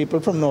world, it's people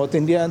from North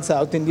India and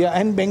South India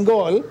and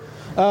Bengal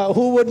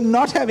who would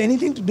not have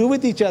anything to do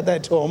with each other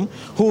at home,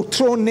 who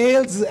throw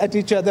nails at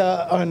each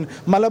other on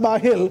Malabar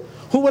Hill,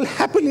 who will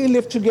happily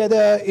live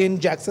together in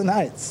Jackson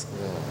Heights.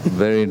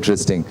 Very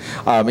interesting.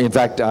 In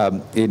fact,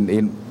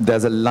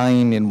 there's a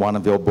line in one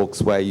of your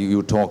books where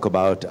you talk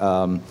about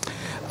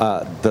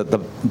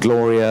the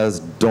Gloria's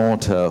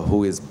daughter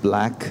who is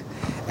black,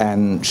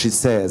 and she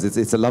says,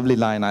 it's a lovely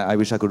line, I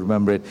wish I could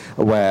remember it,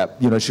 where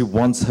she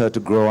wants her to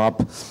grow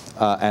up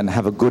and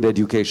have a good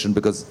education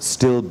because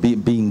still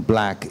being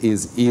black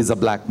is a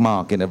black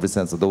mark in every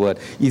sense of the word.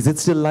 Is it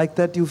still like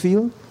that, you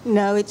feel?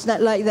 No, it's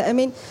not like that. I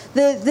mean,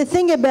 the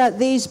thing about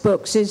these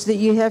books is that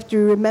you have to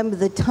remember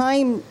the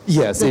time.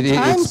 Yes, it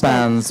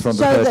spans from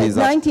the 30s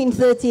up.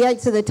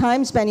 1938, so the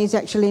time span is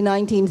actually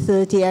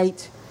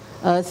 1938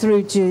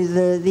 through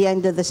to the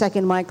end of the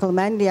second Michael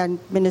Manley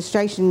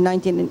administration in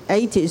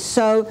 1980s.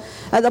 So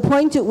at the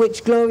point at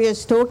which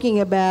Gloria's talking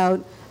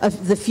about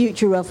the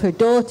future of her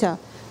daughter,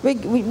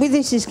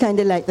 this is kind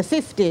of like the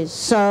 50s.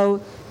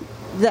 So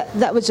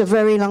that was a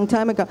very long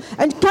time ago.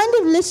 And kind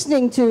of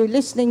listening to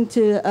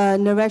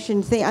Naresh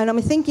and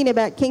I'm thinking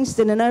about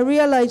Kingston, and I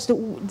realized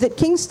that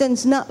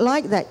Kingston's not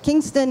like that.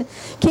 Kingston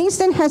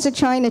has a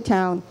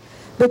Chinatown,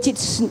 but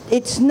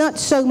it's not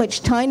so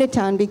much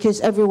Chinatown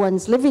because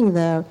everyone's living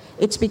there.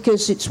 It's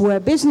because it's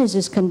where business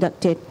is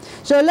conducted.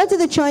 So a lot of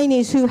the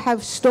Chinese who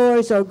have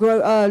stores or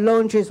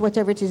laundries,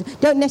 whatever it is,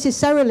 don't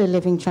necessarily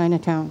live in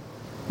Chinatown.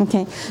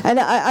 Okay, and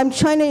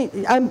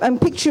I'm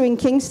picturing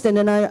Kingston,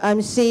 and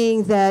I'm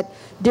seeing that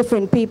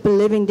different people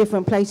live in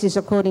different places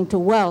according to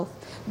wealth,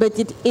 but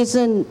there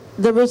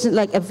isn't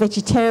like a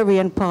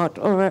vegetarian part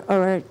or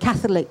a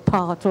Catholic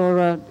part or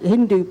a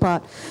Hindu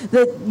part.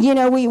 That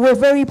we're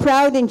very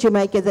proud in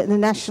Jamaica that the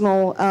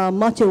national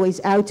motto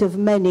is "Out of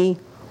many,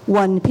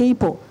 one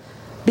people."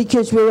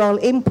 because we're all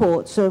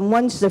imports. And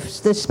once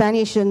the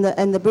Spanish and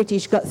the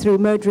British got through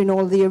murdering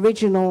all the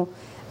original,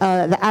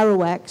 the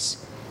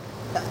Arawaks,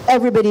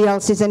 everybody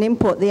else is an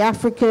import. The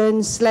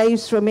Africans,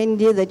 slaves from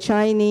India, the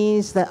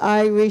Chinese, the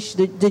Irish,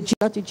 the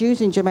lot of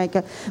Jews in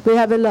Jamaica. We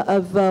have a lot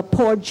of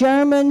poor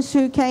Germans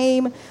who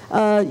came,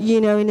 you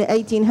know, in the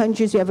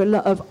 1800s. We have a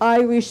lot of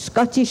Irish,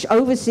 Scottish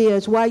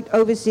overseers, white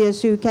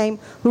overseers who came,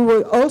 who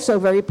were also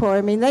very poor.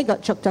 I mean, they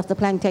got chucked off the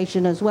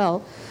plantation as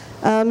well.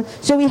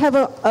 So we have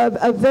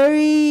a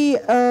very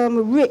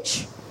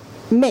rich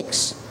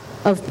mix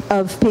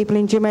of people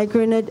in Jamaica,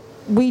 and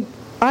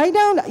I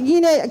don't,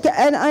 you know,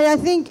 and I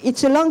think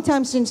it's a long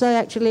time since I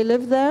actually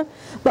lived there,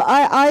 but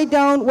I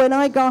don't, when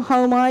I go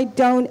home, I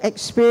don't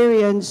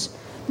experience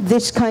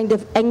this kind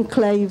of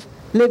enclave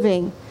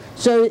living.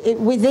 So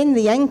within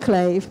the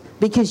enclave,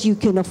 because you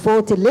can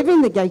afford to live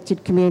in the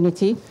gated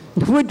community,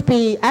 it would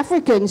be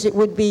Africans, it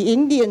would be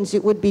Indians,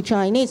 it would be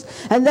Chinese,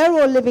 and they're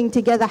all living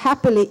together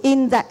happily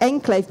in that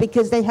enclave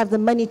because they have the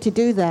money to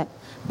do that.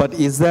 But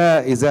is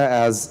there,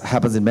 as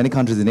happens in many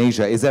countries in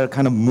Asia, is there a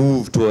kind of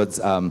move towards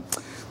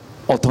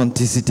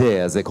authenticity,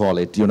 as they call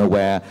it, you know,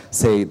 where,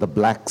 say, the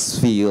blacks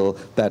feel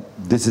that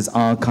this is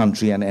our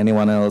country and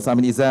anyone else? I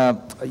mean, is there,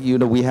 you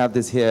know, we have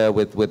this here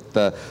with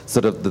the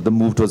sort of the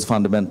move towards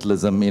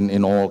fundamentalism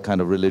in all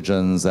kind of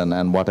religions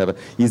and whatever.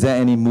 Is there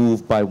any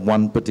move by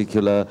one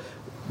particular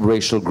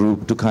racial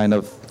group to kind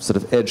of sort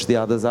of edge the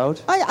others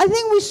out? I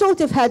think we sort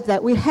of had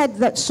that. We had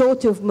that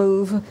sort of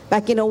move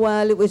back in a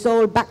while. It was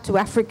all back to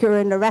Africa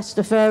and the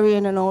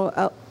Rastafarian and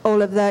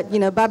all of that, you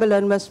know,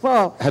 Babylon must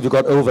fall. Have you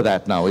got over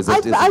that now?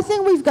 I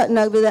think we've gotten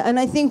over that, and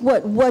I think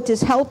what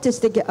has helped us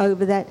to get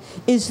over that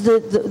is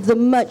the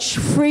much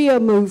freer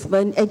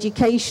movement,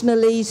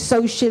 educationally,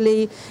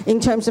 socially, in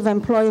terms of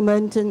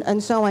employment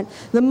and so on,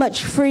 the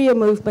much freer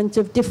movement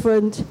of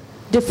different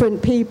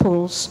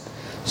peoples.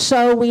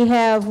 So we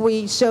have,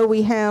 you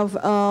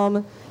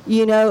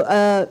know,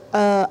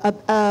 an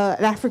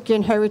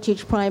African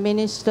heritage prime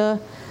minister.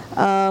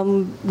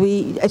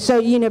 So,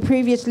 you know,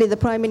 previously the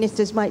prime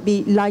ministers might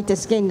be lighter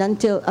skinned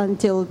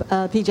until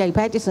P.J.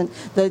 Patterson.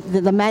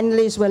 The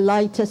Manleys were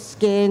lighter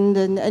skinned,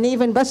 and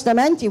even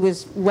Bustamante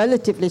was,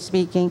 relatively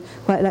speaking,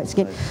 quite light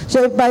skinned.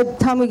 So by the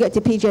time we get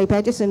to P.J.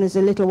 Patterson, as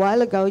a little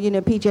while ago, you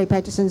know, P.J.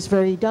 Patterson's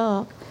very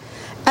dark.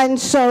 And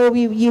so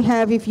you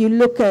have, if you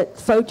look at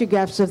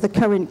photographs of the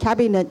current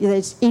cabinet,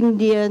 there's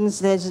Indians,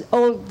 there's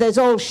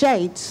all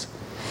shades.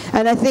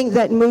 And I think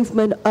that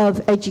movement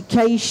of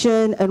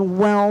education and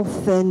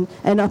wealth and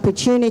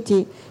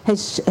opportunity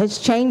has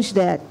changed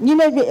that. You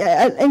know,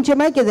 in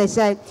Jamaica they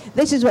say,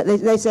 this is what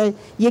they say,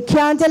 you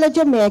can't tell a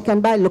Jamaican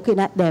by looking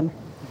at them.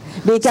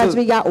 Because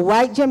we got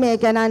white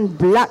Jamaican and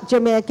black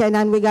Jamaican,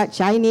 and we got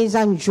Chinese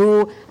and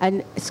Jew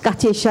and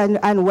Scottish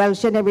and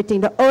Welsh and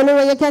everything. The only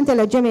way you can tell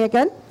a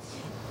Jamaican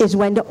is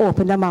when they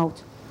open their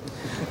mouth.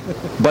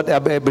 But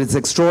it's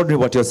extraordinary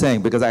what you're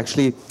saying, because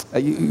actually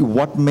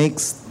what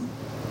makes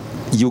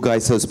you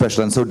guys so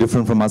special and so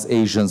different from us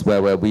Asians,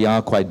 where we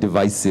are quite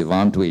divisive,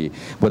 aren't we,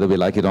 whether we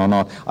like it or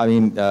not? I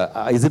mean,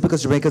 is it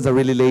because Jamaicans are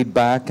really laid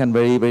back and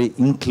very, very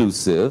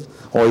inclusive,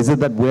 or is it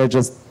that we're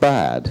just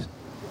bad?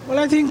 Well,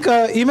 I think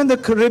even the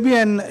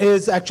Caribbean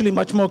is actually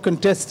much more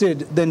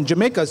contested than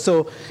Jamaica.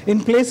 So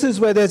in places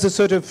where there's a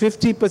sort of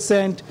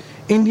 50%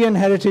 Indian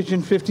heritage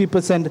and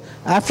 50%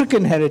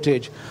 African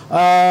heritage,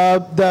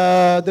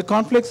 the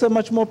conflicts are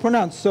much more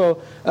pronounced.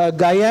 So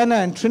Guyana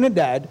and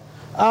Trinidad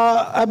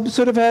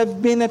sort of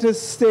have been at a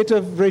state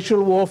of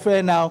racial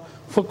warfare now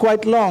for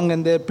quite long,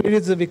 and there are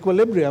periods of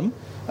equilibrium,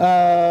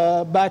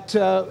 but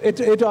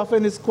it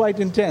often is quite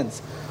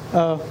intense.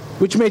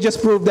 Which may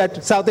just prove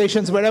that South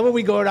Asians, wherever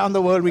we go around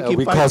the world, we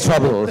keep fighting. Cause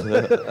trouble.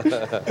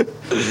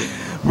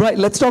 Right,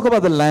 let's talk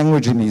about the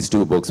language in these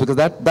two books, because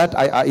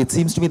it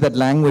seems to me that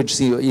language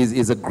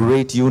is a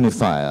great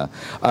unifier.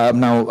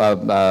 Now,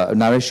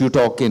 Naresh, you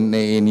talk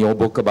in your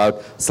book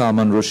about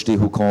Salman Rushdie,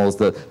 who calls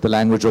the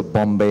language of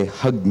Bombay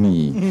Hug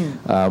Me.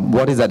 Mm-hmm.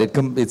 What is that?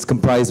 It's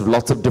comprised of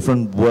lots of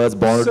different words,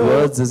 borrowed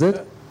words, is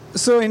it?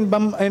 So in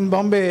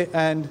Bombay,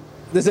 and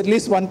there's at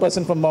least one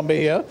person from Bombay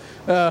here,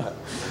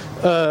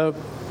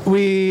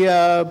 we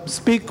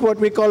speak what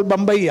we call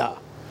Bombaya,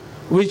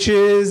 which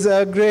is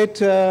a great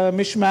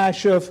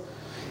mishmash of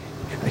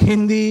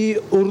Hindi,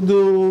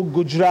 Urdu,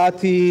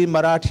 Gujarati,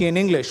 Marathi, and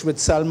English, which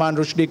Salman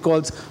Rushdie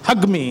calls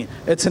Hug Me.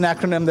 It's an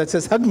acronym that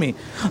says Hug Me.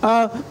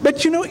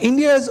 But, you know,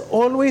 India has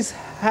always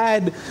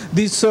had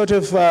these sort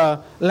of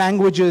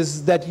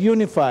languages that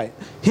unify.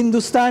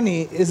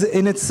 Hindustani is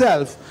in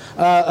itself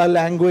a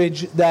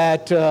language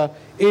that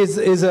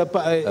is a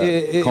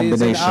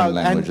combination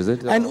language, is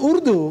it? And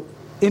Urdu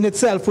in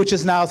itself, which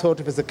is now thought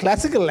of as a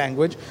classical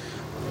language,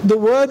 the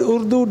word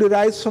Urdu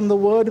derives from the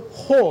word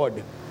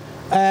horde.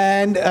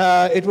 And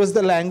it was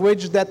the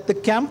language that the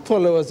camp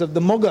followers of the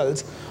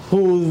Mughals,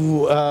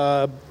 who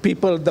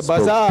peopled the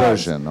bazaars,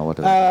 Persian or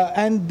whatever.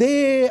 And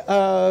they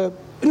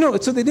no,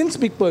 so they didn't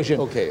speak Persian.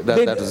 Okay,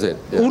 that was it.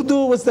 Yeah.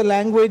 Urdu was the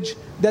language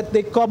that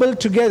they cobbled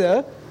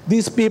together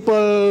these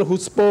people who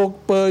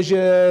spoke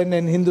Persian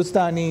and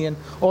Hindustani and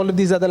all of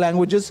these other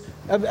languages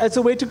as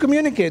a way to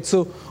communicate.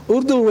 So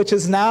Urdu, which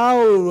has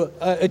now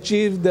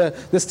achieved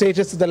the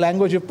status of the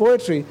language of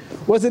poetry,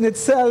 was in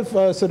itself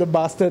a sort of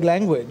bastard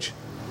language.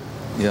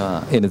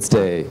 Yeah, in its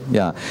day,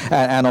 yeah.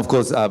 And of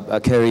course,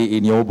 Kerry,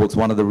 in your books,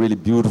 one of the really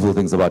beautiful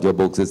things about your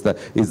books is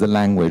the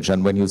language.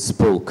 And when you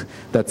spoke,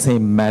 that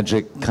same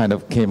magic kind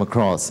of came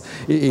across.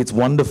 It's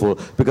wonderful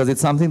because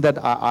it's something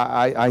that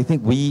I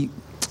think we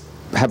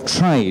have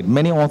tried,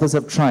 many authors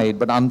have tried,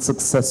 but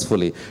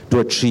unsuccessfully, to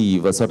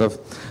achieve a sort of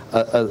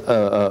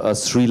a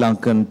Sri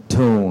Lankan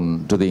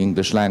tone to the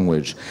English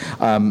language.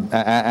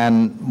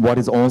 And what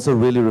is also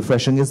really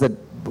refreshing is that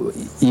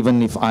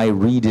even if I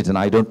read it and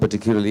I don't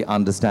particularly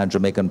understand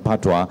Jamaican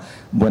patois,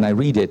 when I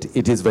read it,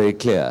 it is very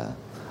clear.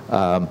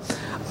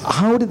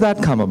 How did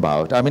that come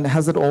about? I mean,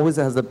 has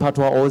the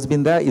patois always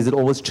been there? Is it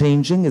always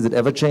changing? Is it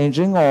ever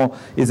changing? Or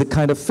is it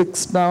kind of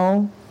fixed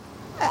now?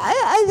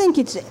 I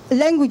think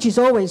language is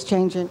always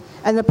changing,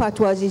 and the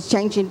patois is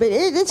changing, but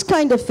it's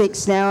kind of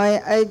fixed now.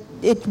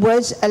 It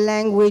was a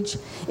language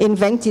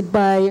invented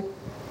by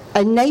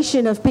a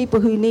nation of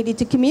people who needed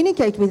to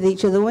communicate with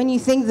each other. When you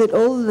think that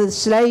all the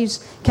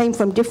slaves came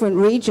from different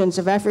regions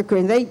of Africa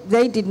and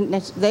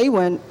they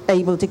weren't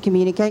able to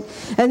communicate,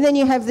 and then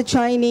you have the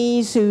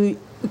Chinese who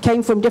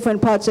came from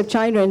different parts of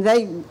China and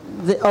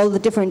all the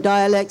different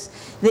dialects,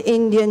 the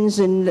Indians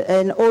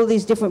and all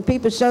these different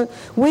people. So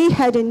we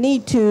had a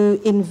need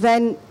to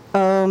invent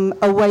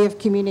a way of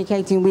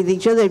communicating with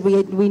each other.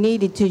 We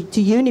needed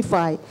to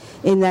unify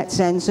in that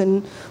sense.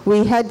 And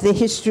we had the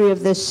history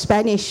of the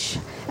Spanish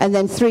and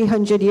then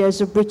 300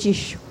 years of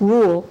British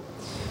rule.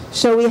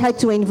 So we had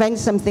to invent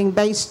something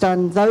based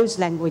on those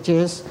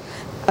languages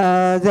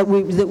that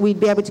we'd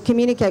be able to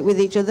communicate with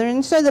each other.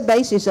 And so the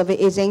basis of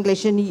it is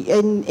English. And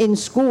in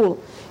school,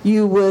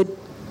 you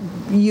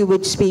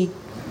would speak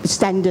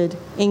standard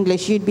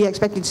English. You'd be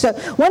expected. So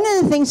one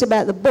of the things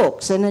about the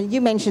books, and you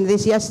mentioned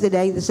this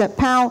yesterday, is that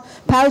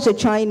Pau's a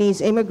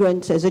Chinese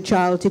immigrant as a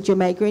child to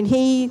Jamaica, and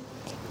he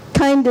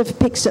kind of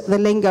picks up the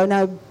lingo.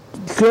 Now,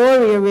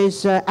 Gloria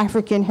is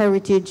African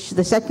Heritage,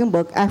 the second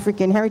book,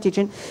 African Heritage,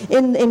 and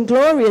in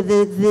Gloria,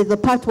 the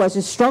patois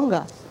is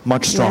stronger.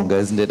 Much stronger,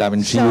 isn't it? I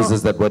mean, she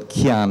uses that word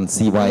Kian,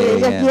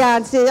 C-Y-A-N.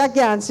 I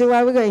can't see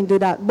why we're going to do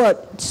that.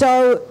 But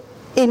so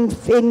in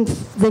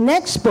the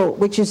next book,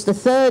 which is the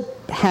third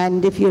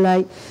hand, if you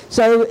like,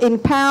 so in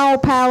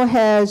Pau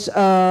has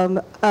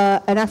an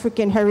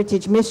African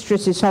heritage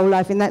mistress his whole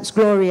life, and that's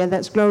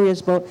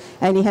Gloria's book,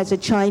 and he has a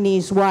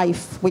Chinese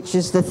wife, which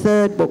is the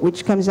third book,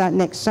 which comes out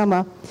next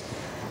summer.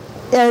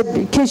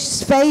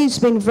 Because Faye's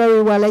been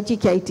very well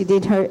educated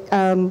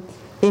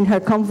in her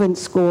convent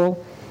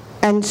school,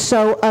 and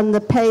so on the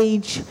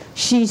page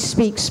she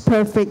speaks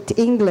perfect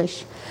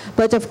English.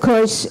 But of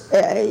course,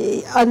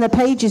 on the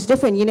page is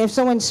different. You know, if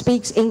someone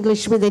speaks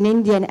English with an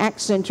Indian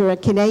accent or a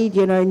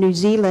Canadian or a New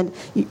Zealand,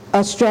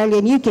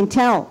 Australian, you can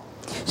tell.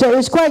 So it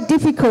was quite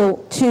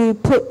difficult to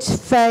put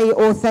Faye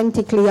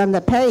authentically on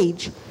the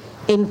page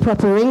in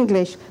proper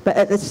English, but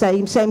at the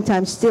same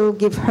time still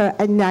give her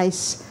a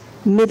nice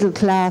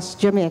middle-class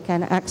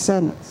Jamaican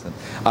accent.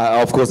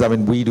 Of course, I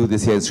mean, we do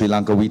this here in Sri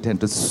Lanka. We tend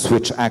to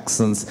switch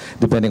accents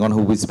depending on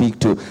who we speak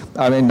to.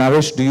 I mean,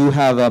 Naresh, do you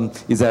have,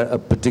 is there a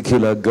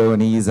particular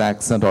Goanese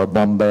accent or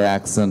Bombay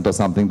accent or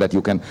something that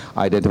you can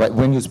identify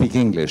when you speak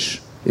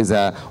English?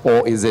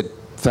 Or is it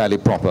fairly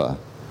proper?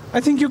 I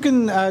think you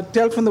can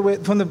tell from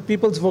the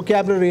people's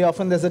vocabulary.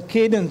 Often there's a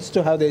cadence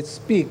to how they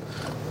speak.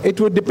 It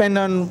would depend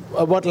on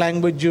what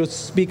language you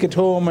speak at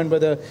home and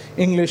whether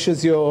English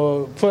is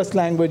your first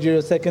language or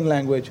your second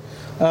language.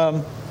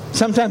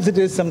 Sometimes it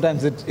is,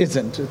 sometimes it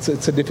isn't.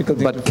 It's a difficult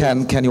thing. But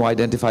can you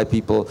identify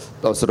people,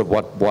 or sort of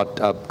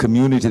what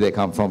community they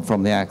come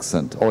from the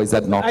accent, or is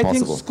that not possible? I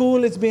think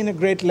school has been a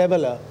great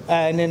leveler,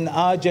 and in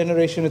our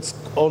generation it's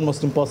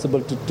almost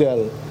impossible to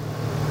tell.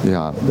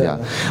 Yeah.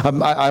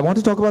 I want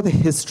to talk about the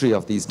history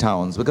of these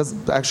towns, because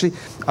actually,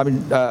 I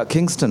mean,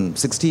 Kingston,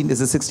 is it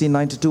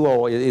 1692,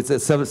 or it's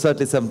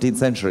certainly 17th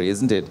century,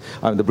 isn't it?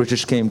 I mean, the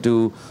British came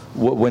to,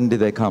 when did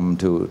they come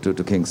to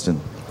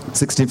Kingston?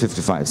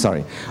 1655,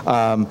 sorry.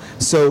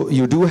 So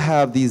you do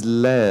have these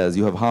layers.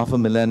 You have half a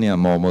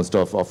millennium almost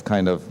of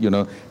kind of, you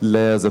know,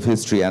 layers of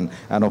history, and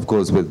of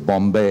course with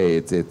Bombay,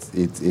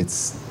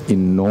 it's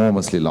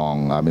enormously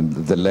long. I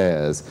mean, the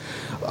layers.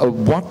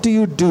 What do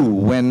you do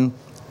when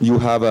you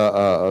have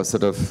a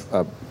sort of,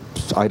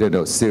 I don't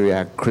know,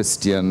 Syriac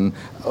Christian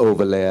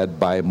overlaid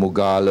by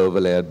Mughal,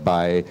 overlaid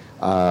by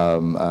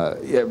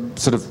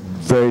sort of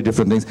very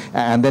different things,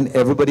 and then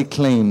everybody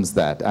claims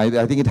that.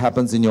 I think it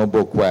happens in your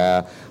book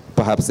where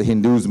perhaps the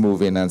Hindus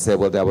move in and say,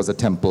 well, there was a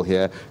temple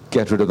here,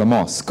 get rid of the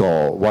mosque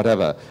or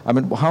whatever. I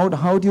mean, how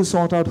do you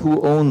sort out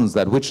who owns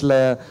that? Which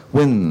layer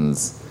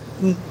wins?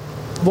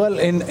 Well,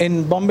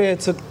 in Bombay,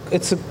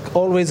 it's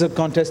always a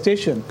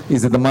contestation.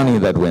 Is it the money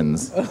that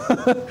wins?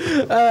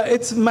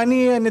 It's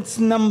money and it's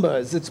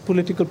numbers. It's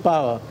political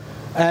power.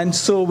 And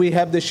so we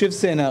have the Shiv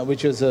Sena,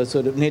 which is a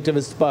sort of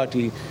nativist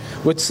party,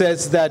 which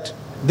says that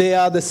they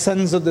are the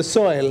sons of the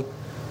soil,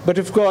 But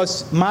of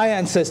course, my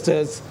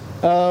ancestors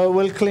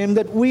will claim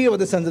that we are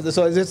the sons of the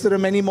soil. Just there are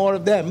many more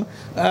of them,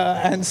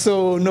 and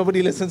so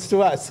nobody listens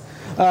to us.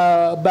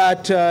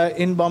 But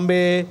in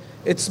Bombay,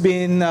 it's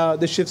been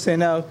the Shiv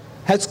Sena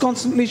has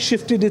constantly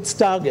shifted its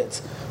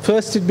targets.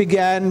 First, it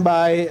began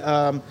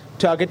by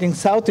targeting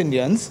South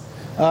Indians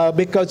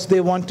because they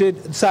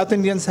wanted, South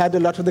Indians had a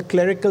lot of the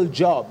clerical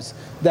jobs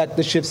that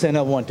the Shiv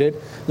Sena wanted.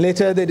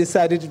 Later, they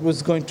decided it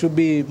was going to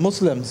be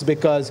Muslims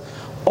because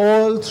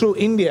all through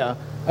India,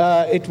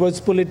 it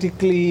was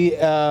politically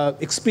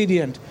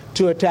expedient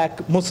to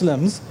attack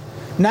Muslims.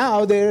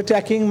 Now they're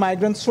attacking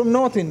migrants from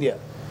North India.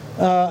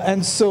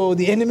 And so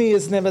the enemy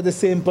is never the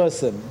same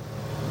person.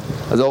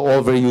 Those are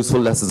all very useful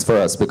lessons for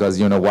us because,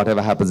 you know,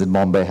 whatever happens in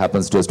Bombay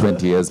happens to us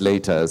 20 years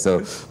later. So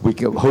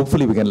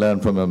hopefully we can learn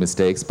from your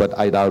mistakes, but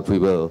I doubt we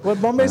will. Well,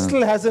 Bombay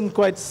still hasn't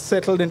quite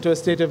settled into a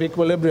state of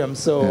equilibrium,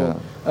 so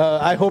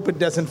I hope it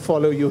doesn't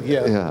follow you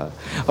here. Yeah.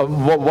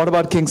 What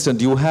about Kingston?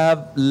 Do you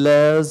have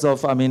layers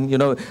of, I mean, you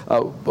know,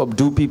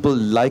 do people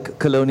like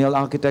colonial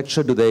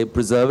architecture? Do they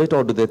preserve it,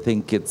 or do they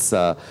think it's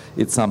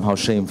somehow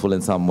shameful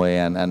in some way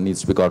and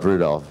needs to be got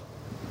rid of?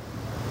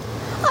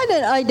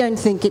 I don't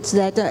think it's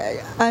that.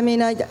 I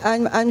mean,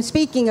 I'm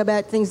speaking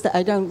about things that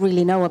I don't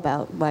really know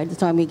about by the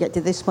time we get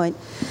to this point.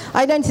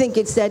 I don't think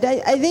it's that.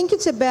 I think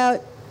it's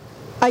about,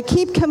 I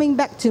keep coming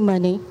back to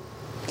money,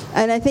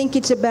 and I think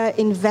it's about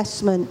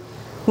investment.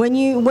 When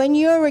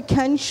you're a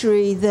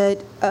country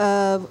that,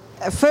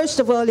 first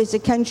of all, is a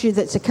country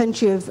that's a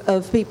country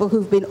of people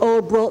who've been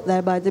all brought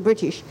there by the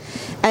British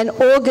and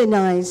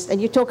organized,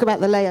 and you talk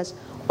about the layers,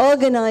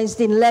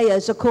 organized in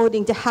layers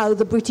according to how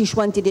the British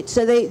wanted it.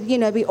 So they, you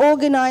know, we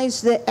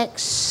organized the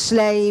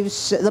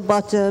ex-slaves at the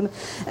bottom,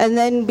 and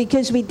then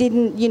because we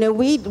didn't, you know,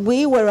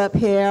 we were up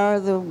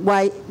here, the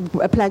white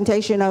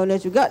plantation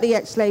owners, we got the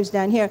ex-slaves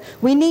down here.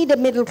 We need a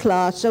middle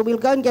class, so we'll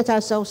go and get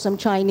ourselves some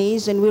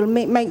Chinese, and we'll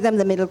make them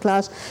the middle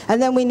class,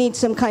 and then we need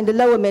some kind of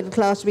lower middle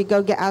class, we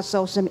go get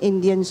ourselves some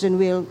Indians, and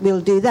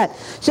we'll do that.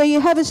 So you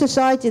have a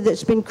society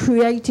that's been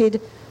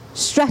created,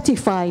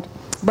 stratified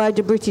by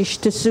the British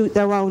to suit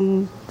their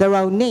own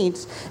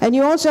needs. And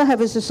you also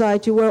have a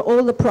society where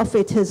all the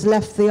profit has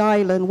left the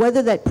island,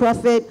 whether that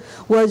profit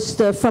was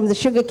from the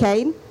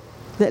sugarcane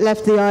that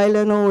left the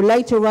island, or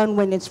later on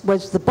when it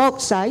was the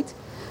bauxite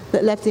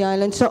that left the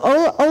island. So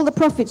all the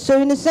profits. So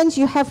in a sense,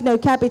 you have no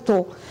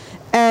capital.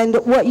 And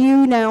what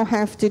you now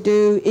have to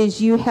do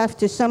is you have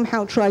to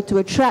somehow try to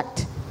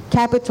attract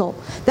capital.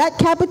 That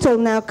capital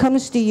now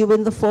comes to you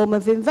in the form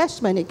of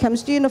investment. It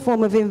comes to you in the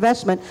form of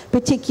investment,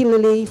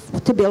 particularly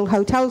to build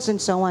hotels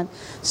and so on.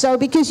 So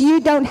because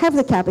you don't have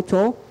the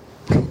capital,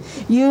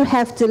 you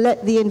have to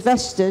let the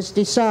investors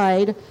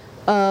decide.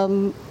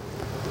 Play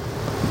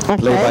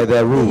by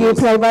their rules. You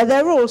play by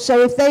their rules. So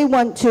if they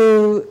want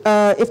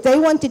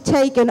to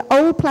take an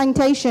old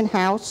plantation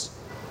house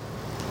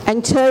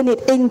and turn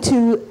it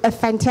into a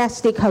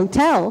fantastic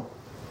hotel,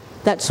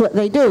 that's what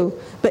they do.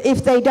 But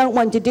if they don't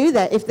want to do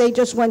that, if they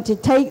just want to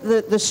take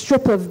the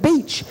strip of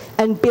beach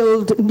and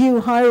build new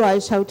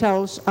high-rise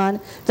hotels on,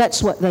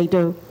 that's what they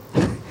do.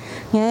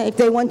 Yeah, if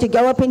they want to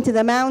go up into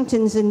the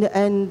mountains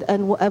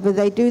and whatever,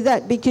 they do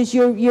that, because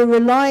you're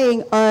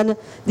relying on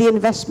the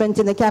investment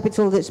and the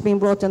capital that's been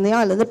brought on the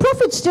island. The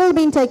profit's still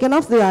being taken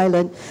off the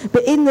island,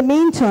 but in the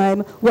meantime,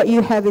 what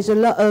you have is a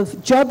lot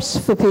of jobs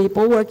for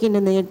people working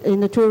in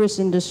the tourist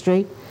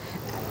industry.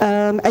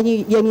 And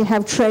you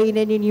have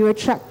training, and you're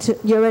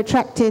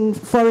attracting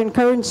foreign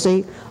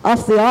currency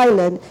off the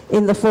island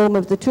in the form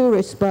of the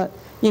tourists. But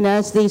you know,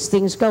 as these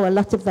things go, a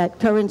lot of that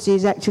currency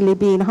is actually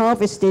being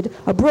harvested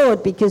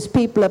abroad because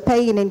people are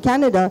paying in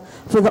Canada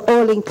for the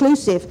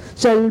all-inclusive.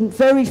 So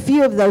very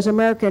few of those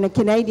American and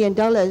Canadian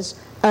dollars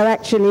are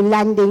actually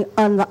landing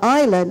on the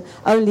island,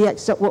 only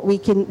except what we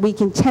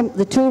can tempt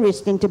the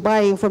tourist into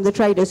buying from the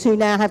traders who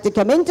now have to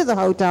come into the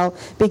hotel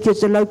because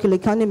the local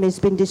economy has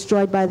been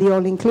destroyed by the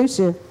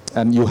all-inclusive.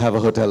 And you have a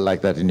hotel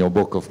like that in your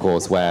book, of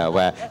course,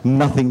 where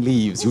nothing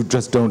leaves. You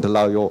just don't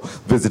allow your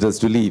visitors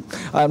to leave.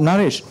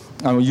 Naresh,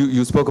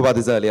 you spoke about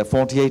this earlier.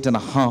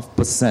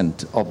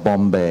 48.5% of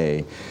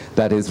Bombay,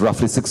 that is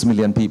roughly 6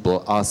 million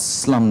people, are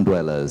slum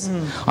dwellers.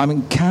 I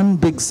mean, can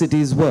big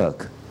cities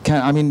work?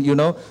 I mean, you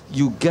know,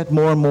 you get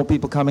more and more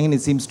people coming in.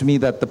 It seems to me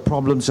that the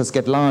problems just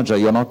get larger.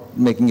 You're not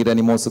making it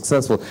any more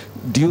successful.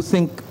 Do you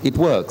think it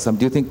works? Do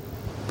you think,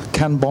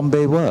 can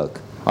Bombay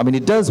work? I mean,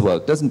 it does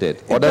work, doesn't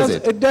it? Or does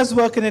it? It does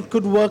work, and it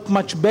could work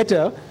much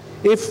better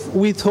if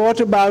we thought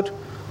about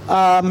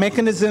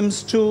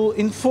mechanisms to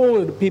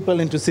enfold people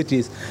into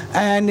cities.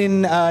 And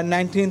in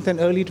 19th and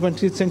early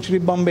 20th century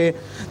Bombay,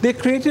 they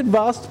created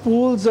vast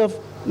pools of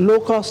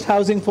low-cost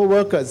housing for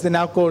workers. They're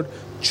now called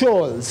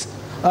chawls.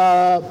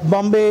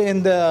 Bombay,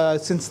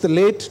 since the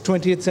late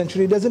 20th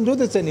century, doesn't do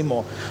this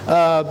anymore.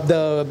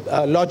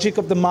 The logic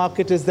of the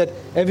market is that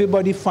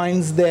everybody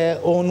finds their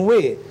own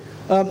way.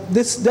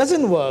 This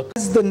doesn't work.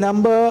 As the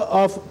number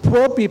of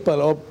poor people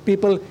or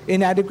people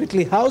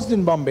inadequately housed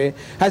in Bombay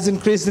has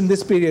increased in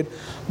this period,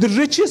 the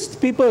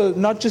richest people,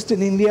 not just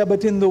in India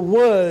but in the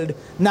world,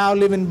 now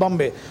live in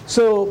Bombay.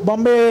 So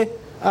Bombay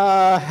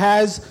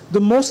has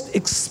the most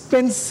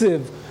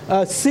expensive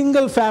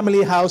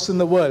single-family house in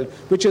the world,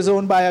 which is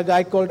owned by a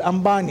guy called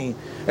Ambani.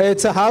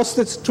 It's a house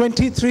that's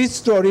 23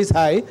 stories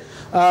high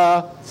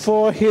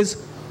for his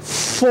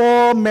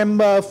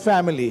 4-member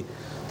family.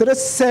 There are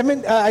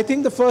 7, I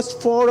think the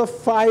first 4 or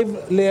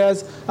 5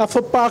 layers are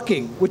for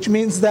parking, which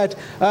means that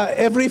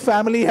every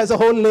family has a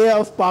whole layer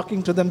of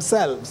parking to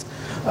themselves.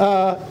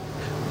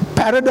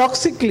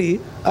 Paradoxically,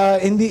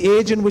 in the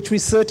age in which we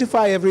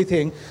certify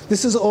everything,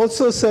 this is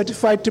also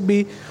certified to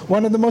be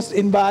one of the most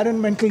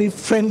environmentally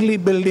friendly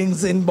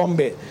buildings in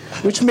Bombay,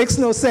 which makes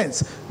no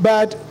sense.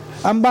 But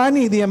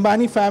Ambani, the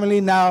Ambani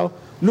family now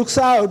looks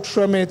out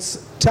from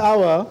its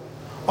tower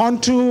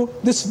onto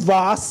this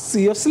vast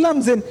sea of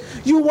slums. And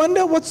you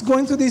wonder what's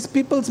going through these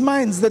people's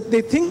minds, that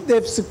they think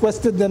they've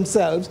sequestered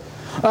themselves,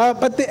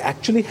 but they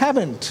actually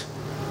haven't.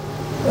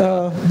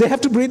 They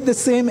have to breathe the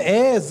same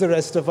air as the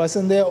rest of us,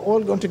 and they're all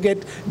going to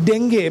get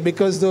dengue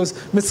because those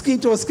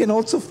mosquitoes can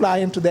also fly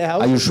into their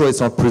house. Are you sure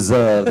it's not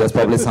preserved? There's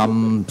probably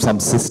some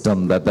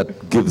system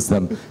that gives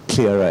them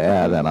clearer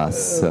air than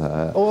us.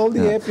 All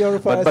the air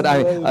purifiers.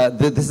 But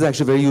this is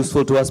actually very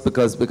useful to us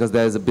because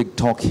there's a big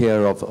talk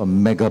here of a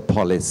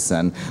megapolis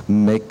and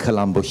make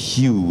Colombo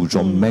huge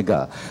or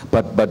mega.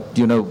 But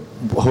you know,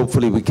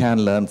 hopefully we can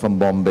learn from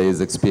Bombay's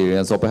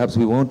experience, or perhaps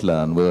we won't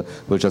learn.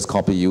 We'll just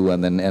copy you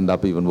and then end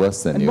up even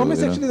worse than you. Bombay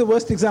is actually the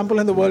worst example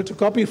in the world to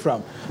copy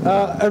from.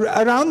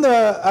 Around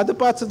the other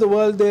parts of the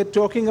world, they're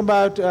talking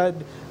about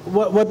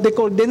what they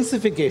call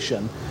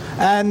densification,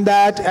 and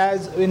that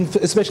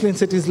especially in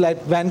cities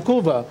like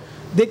Vancouver,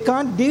 they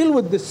can't deal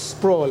with this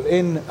sprawl.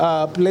 In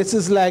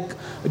places like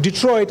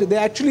Detroit, they're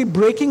actually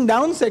breaking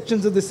down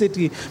sections of the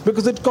city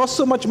because it costs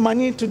so much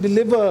money to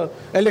deliver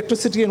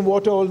electricity and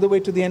water all the way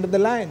to the end of the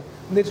line.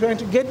 And they're trying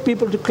to get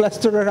people to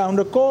cluster around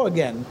a core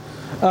again.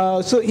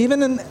 So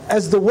even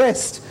as the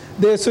West,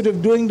 they're sort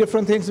of doing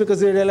different things because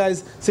they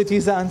realize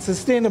cities are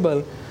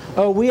unsustainable.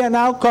 We are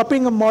now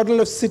copying a model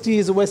of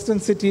cities, Western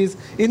cities,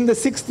 in the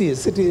 60s,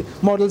 city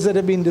models that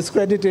have been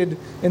discredited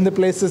in the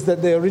places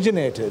that they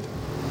originated.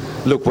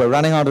 Look, we're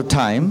running out of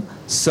time,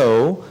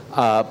 so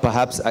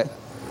perhaps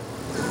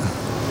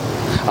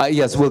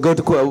yes, we'll go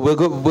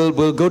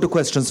to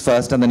questions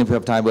first, and then if we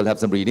have time, we'll have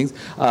some readings.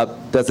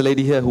 There's a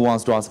lady here who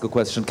wants to ask a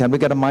question. Can we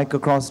get a mic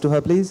across to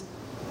her, please?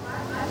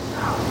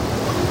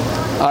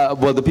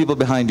 Well, the people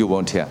behind you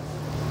won't hear.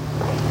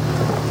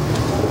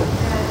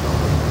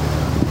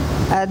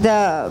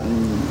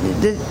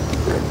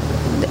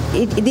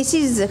 This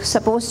is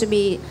supposed to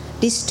be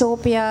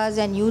dystopias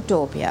and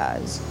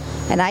utopias.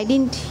 And I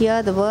didn't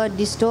hear the word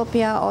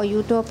dystopia or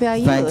utopia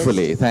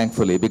used.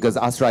 Thankfully, because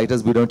us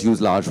writers, we don't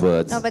use large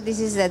words. No, but this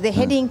is the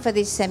heading for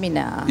this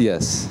seminar.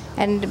 Yes.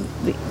 And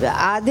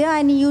are there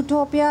any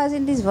utopias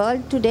in this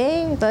world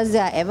today? Was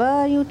there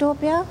ever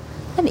utopia?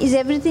 And is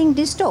everything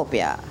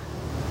dystopia?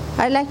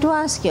 I'd like to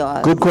ask you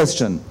all. Good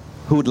question.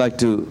 Who would like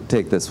to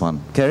take this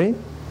one? Kerry?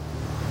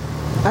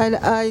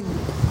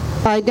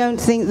 I don't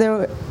think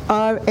there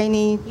are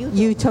any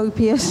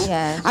utopias.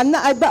 Yes.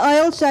 But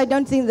I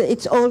don't think that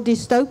it's all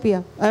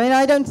dystopia. I mean,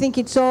 I don't think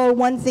it's all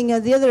one thing or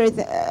the other.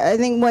 I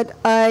think what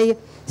I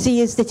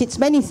see is that it's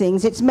many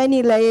things. It's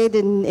many layered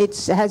and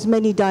it has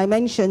many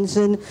dimensions.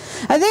 And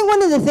I think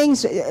one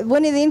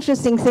of the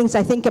interesting things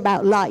I think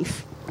about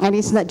life, and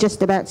it's not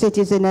just about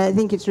cities, and I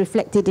think it's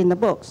reflected in the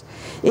books,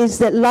 is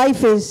that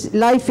life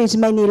is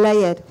many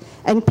layered.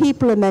 And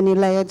people are many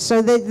layered,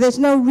 so there's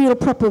no real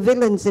proper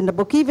villains in the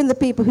book. Even the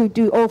people who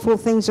do awful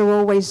things are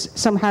always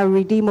somehow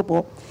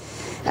redeemable.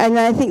 And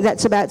I think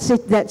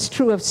that's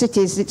true of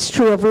cities, it's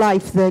true of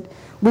life, that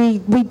we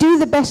do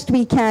the best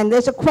we can.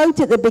 There's a quote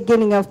at the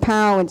beginning of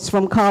Power, it's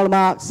from Karl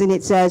Marx, and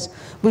it says,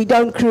 "We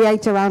don't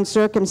create around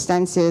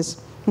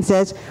circumstances." It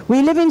says,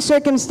 "We live in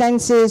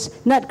circumstances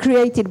not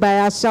created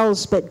by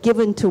ourselves, but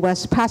given to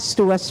us, passed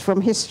to us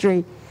from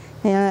history."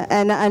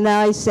 And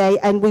I say,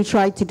 and we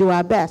try to do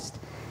our best.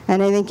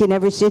 And I think in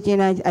every city,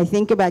 and I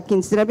think about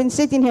Kingston. I've been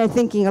sitting here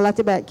thinking a lot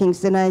about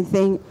Kingston. I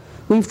think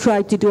we've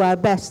tried to do our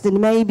best. And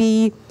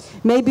maybe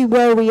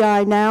where we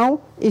are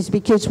now is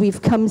because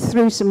we've come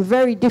through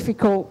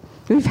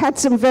we've had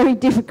some very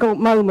difficult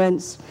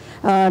moments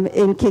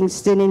in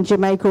Kingston, in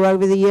Jamaica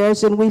over the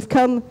years. And we've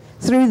come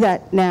through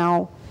that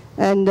now.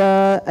 And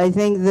I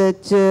think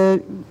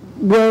that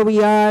where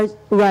we are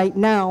right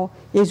now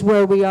is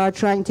where we are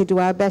trying to do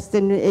our best.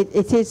 And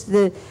it's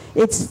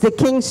the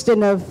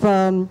Kingston of...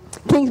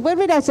 what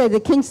did I say? The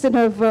Kingston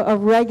of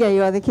reggae,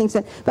 or the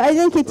Kingston? But I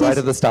think it is right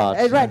at the start.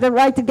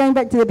 Going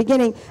back to the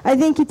beginning. I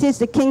think it is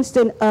the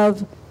Kingston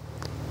of.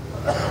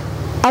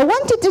 I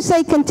wanted to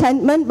say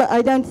contentment, but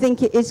I don't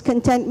think it is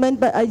contentment.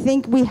 But I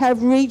think we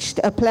have reached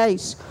a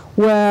place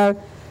where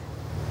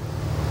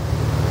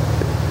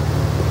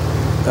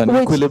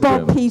it's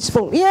more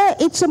peaceful. Yeah,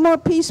 it's a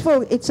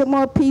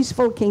more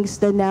peaceful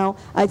Kingston now.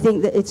 I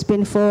think that it's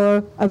been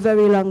for a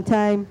very long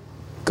time.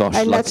 Gosh,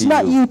 and that's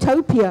not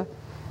utopia.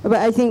 But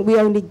I think we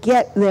only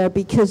get there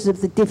because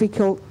of the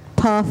difficult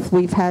path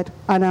we've had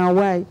on our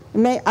way.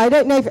 I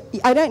don't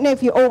know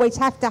if you always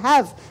have to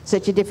have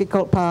such a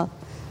difficult path,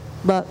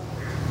 but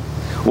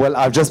Well,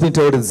 I've just been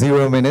told it's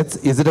 0 minutes.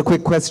 Is it a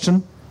quick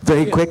question?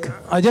 Very quick.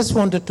 I just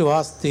wanted to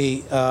ask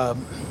the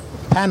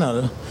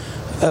panel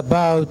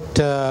about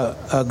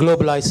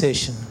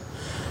globalization.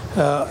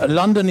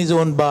 London is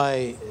owned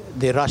by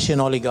the Russian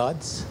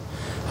oligarchs.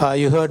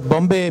 You heard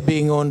Bombay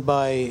being owned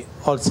by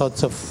all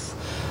sorts of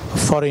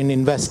foreign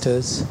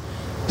investors.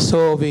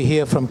 So we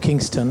hear from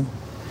Kingston.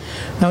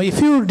 Now,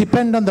 if you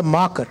depend on the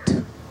market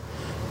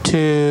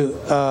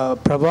to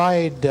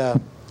provide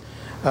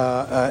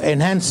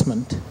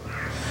enhancement,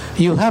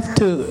 you have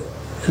to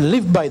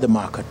live by the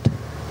market.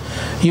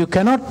 You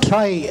cannot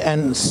try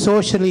and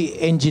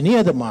socially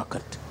engineer the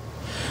market.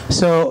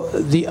 So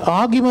the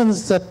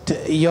arguments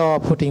that you're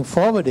putting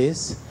forward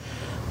is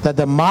that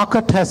the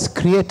market has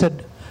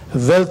created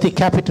wealthy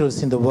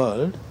capitals in the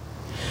world,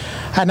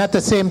 and at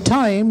the same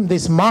time,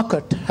 this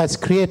market has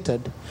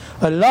created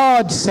a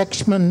large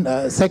section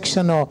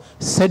or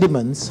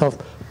sediments of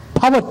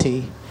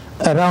poverty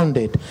around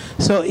it.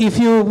 So if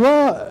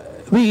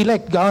we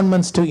elect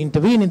governments to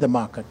intervene in the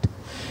market.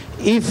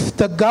 If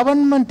the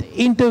government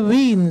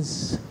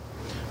intervenes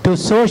to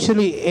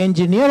socially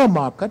engineer a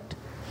market,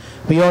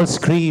 we all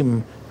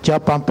scream,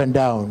 jump up and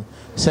down,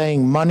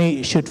 saying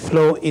money should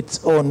flow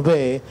its own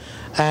way,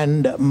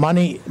 and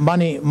money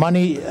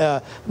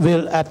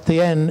will at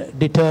the end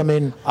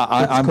determine.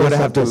 I'm going to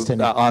have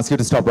to ask you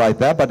to stop right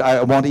there, but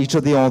I want each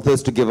of the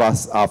authors to give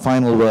us our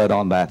final word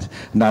on that.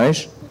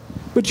 Naresh?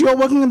 But you're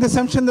working on the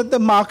assumption that the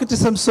market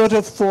is some sort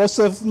of force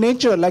of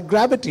nature, like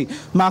gravity.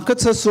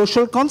 Markets are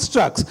social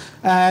constructs,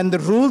 and the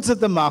rules of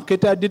the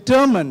market are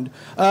determined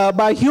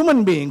by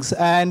human beings.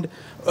 And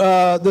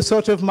the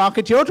sort of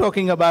market you're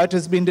talking about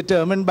has been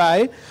determined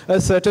by a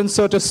certain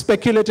sort of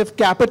speculative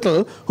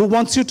capital who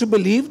wants you to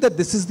believe that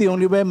this is the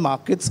only way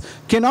markets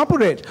can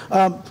operate.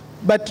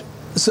 But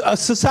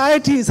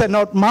societies are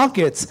not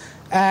markets,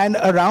 and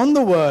around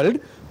the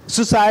world,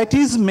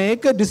 societies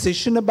make a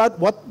decision about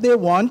what they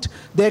want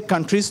their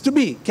countries to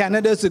be.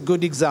 Canada is a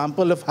good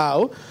example of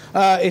how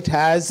it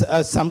has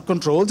some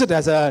controls. It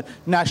has a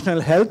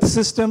national health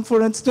system,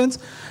 for instance.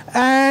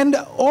 And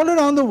all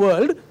around the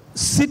world,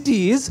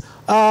 cities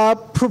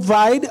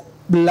provide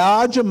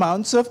large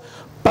amounts of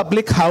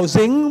public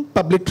housing,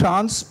 public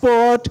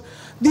transport.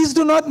 These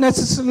do not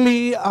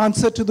necessarily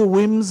answer to the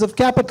whims of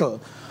capital.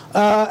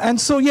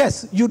 And so,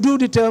 yes, you do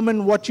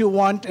determine what you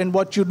want and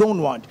what you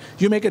don't want.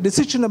 You make a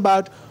decision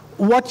about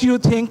what you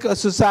think a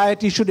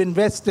society should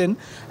invest in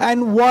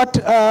and what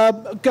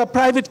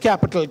private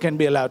capital can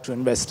be allowed to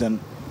invest in.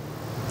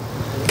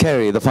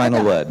 Kerry, the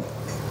final word.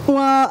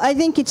 Well, I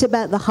think it's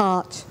about the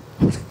heart.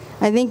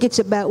 I think it's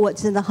about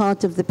what's in the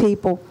heart of the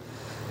people.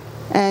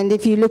 And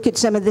if you look at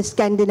some of the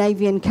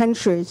Scandinavian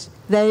countries,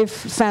 they've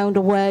found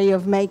a way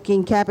of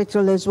making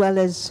capital as well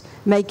as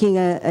making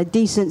a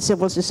decent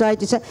civil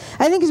society. So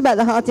I think it's about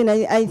the heart, and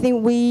I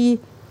think we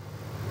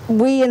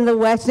in the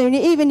West, and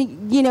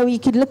even, you know, you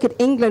could look at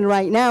England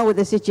right now with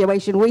the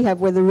situation we have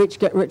where the rich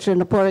get richer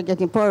and the poor are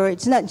getting poorer.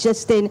 It's not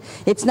just in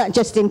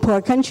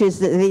poor countries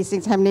that these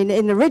things happen.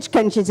 In the rich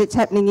countries, it's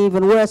happening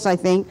even worse, I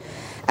think.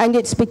 And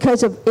it's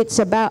because it's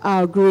about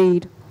our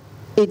greed.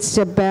 It's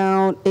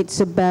about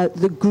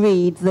the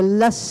greed, the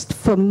lust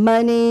for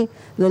money,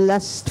 the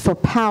lust for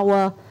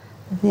power,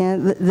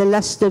 the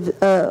lust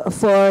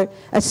for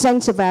a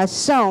sense of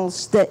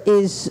ourselves that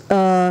is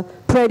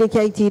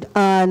predicated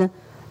on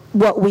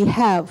what we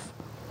have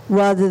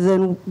rather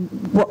than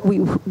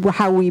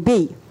how we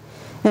be.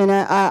 And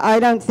I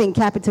don't think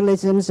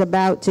capitalism's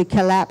about to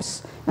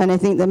collapse, and I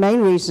think the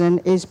main reason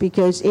is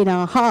because in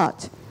our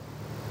heart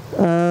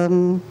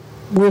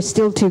we're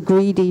still too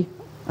greedy,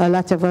 a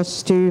lot of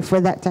us, for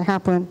that to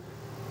happen.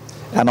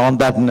 And on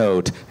that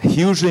note,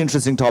 hugely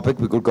interesting topic.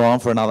 We could go on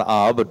for another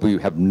hour, but we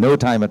have no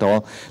time at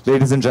all.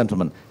 Ladies and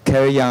gentlemen,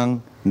 Kerry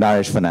Young,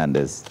 Naresh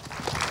Fernandes.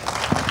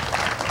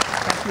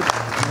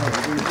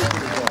 Thank you.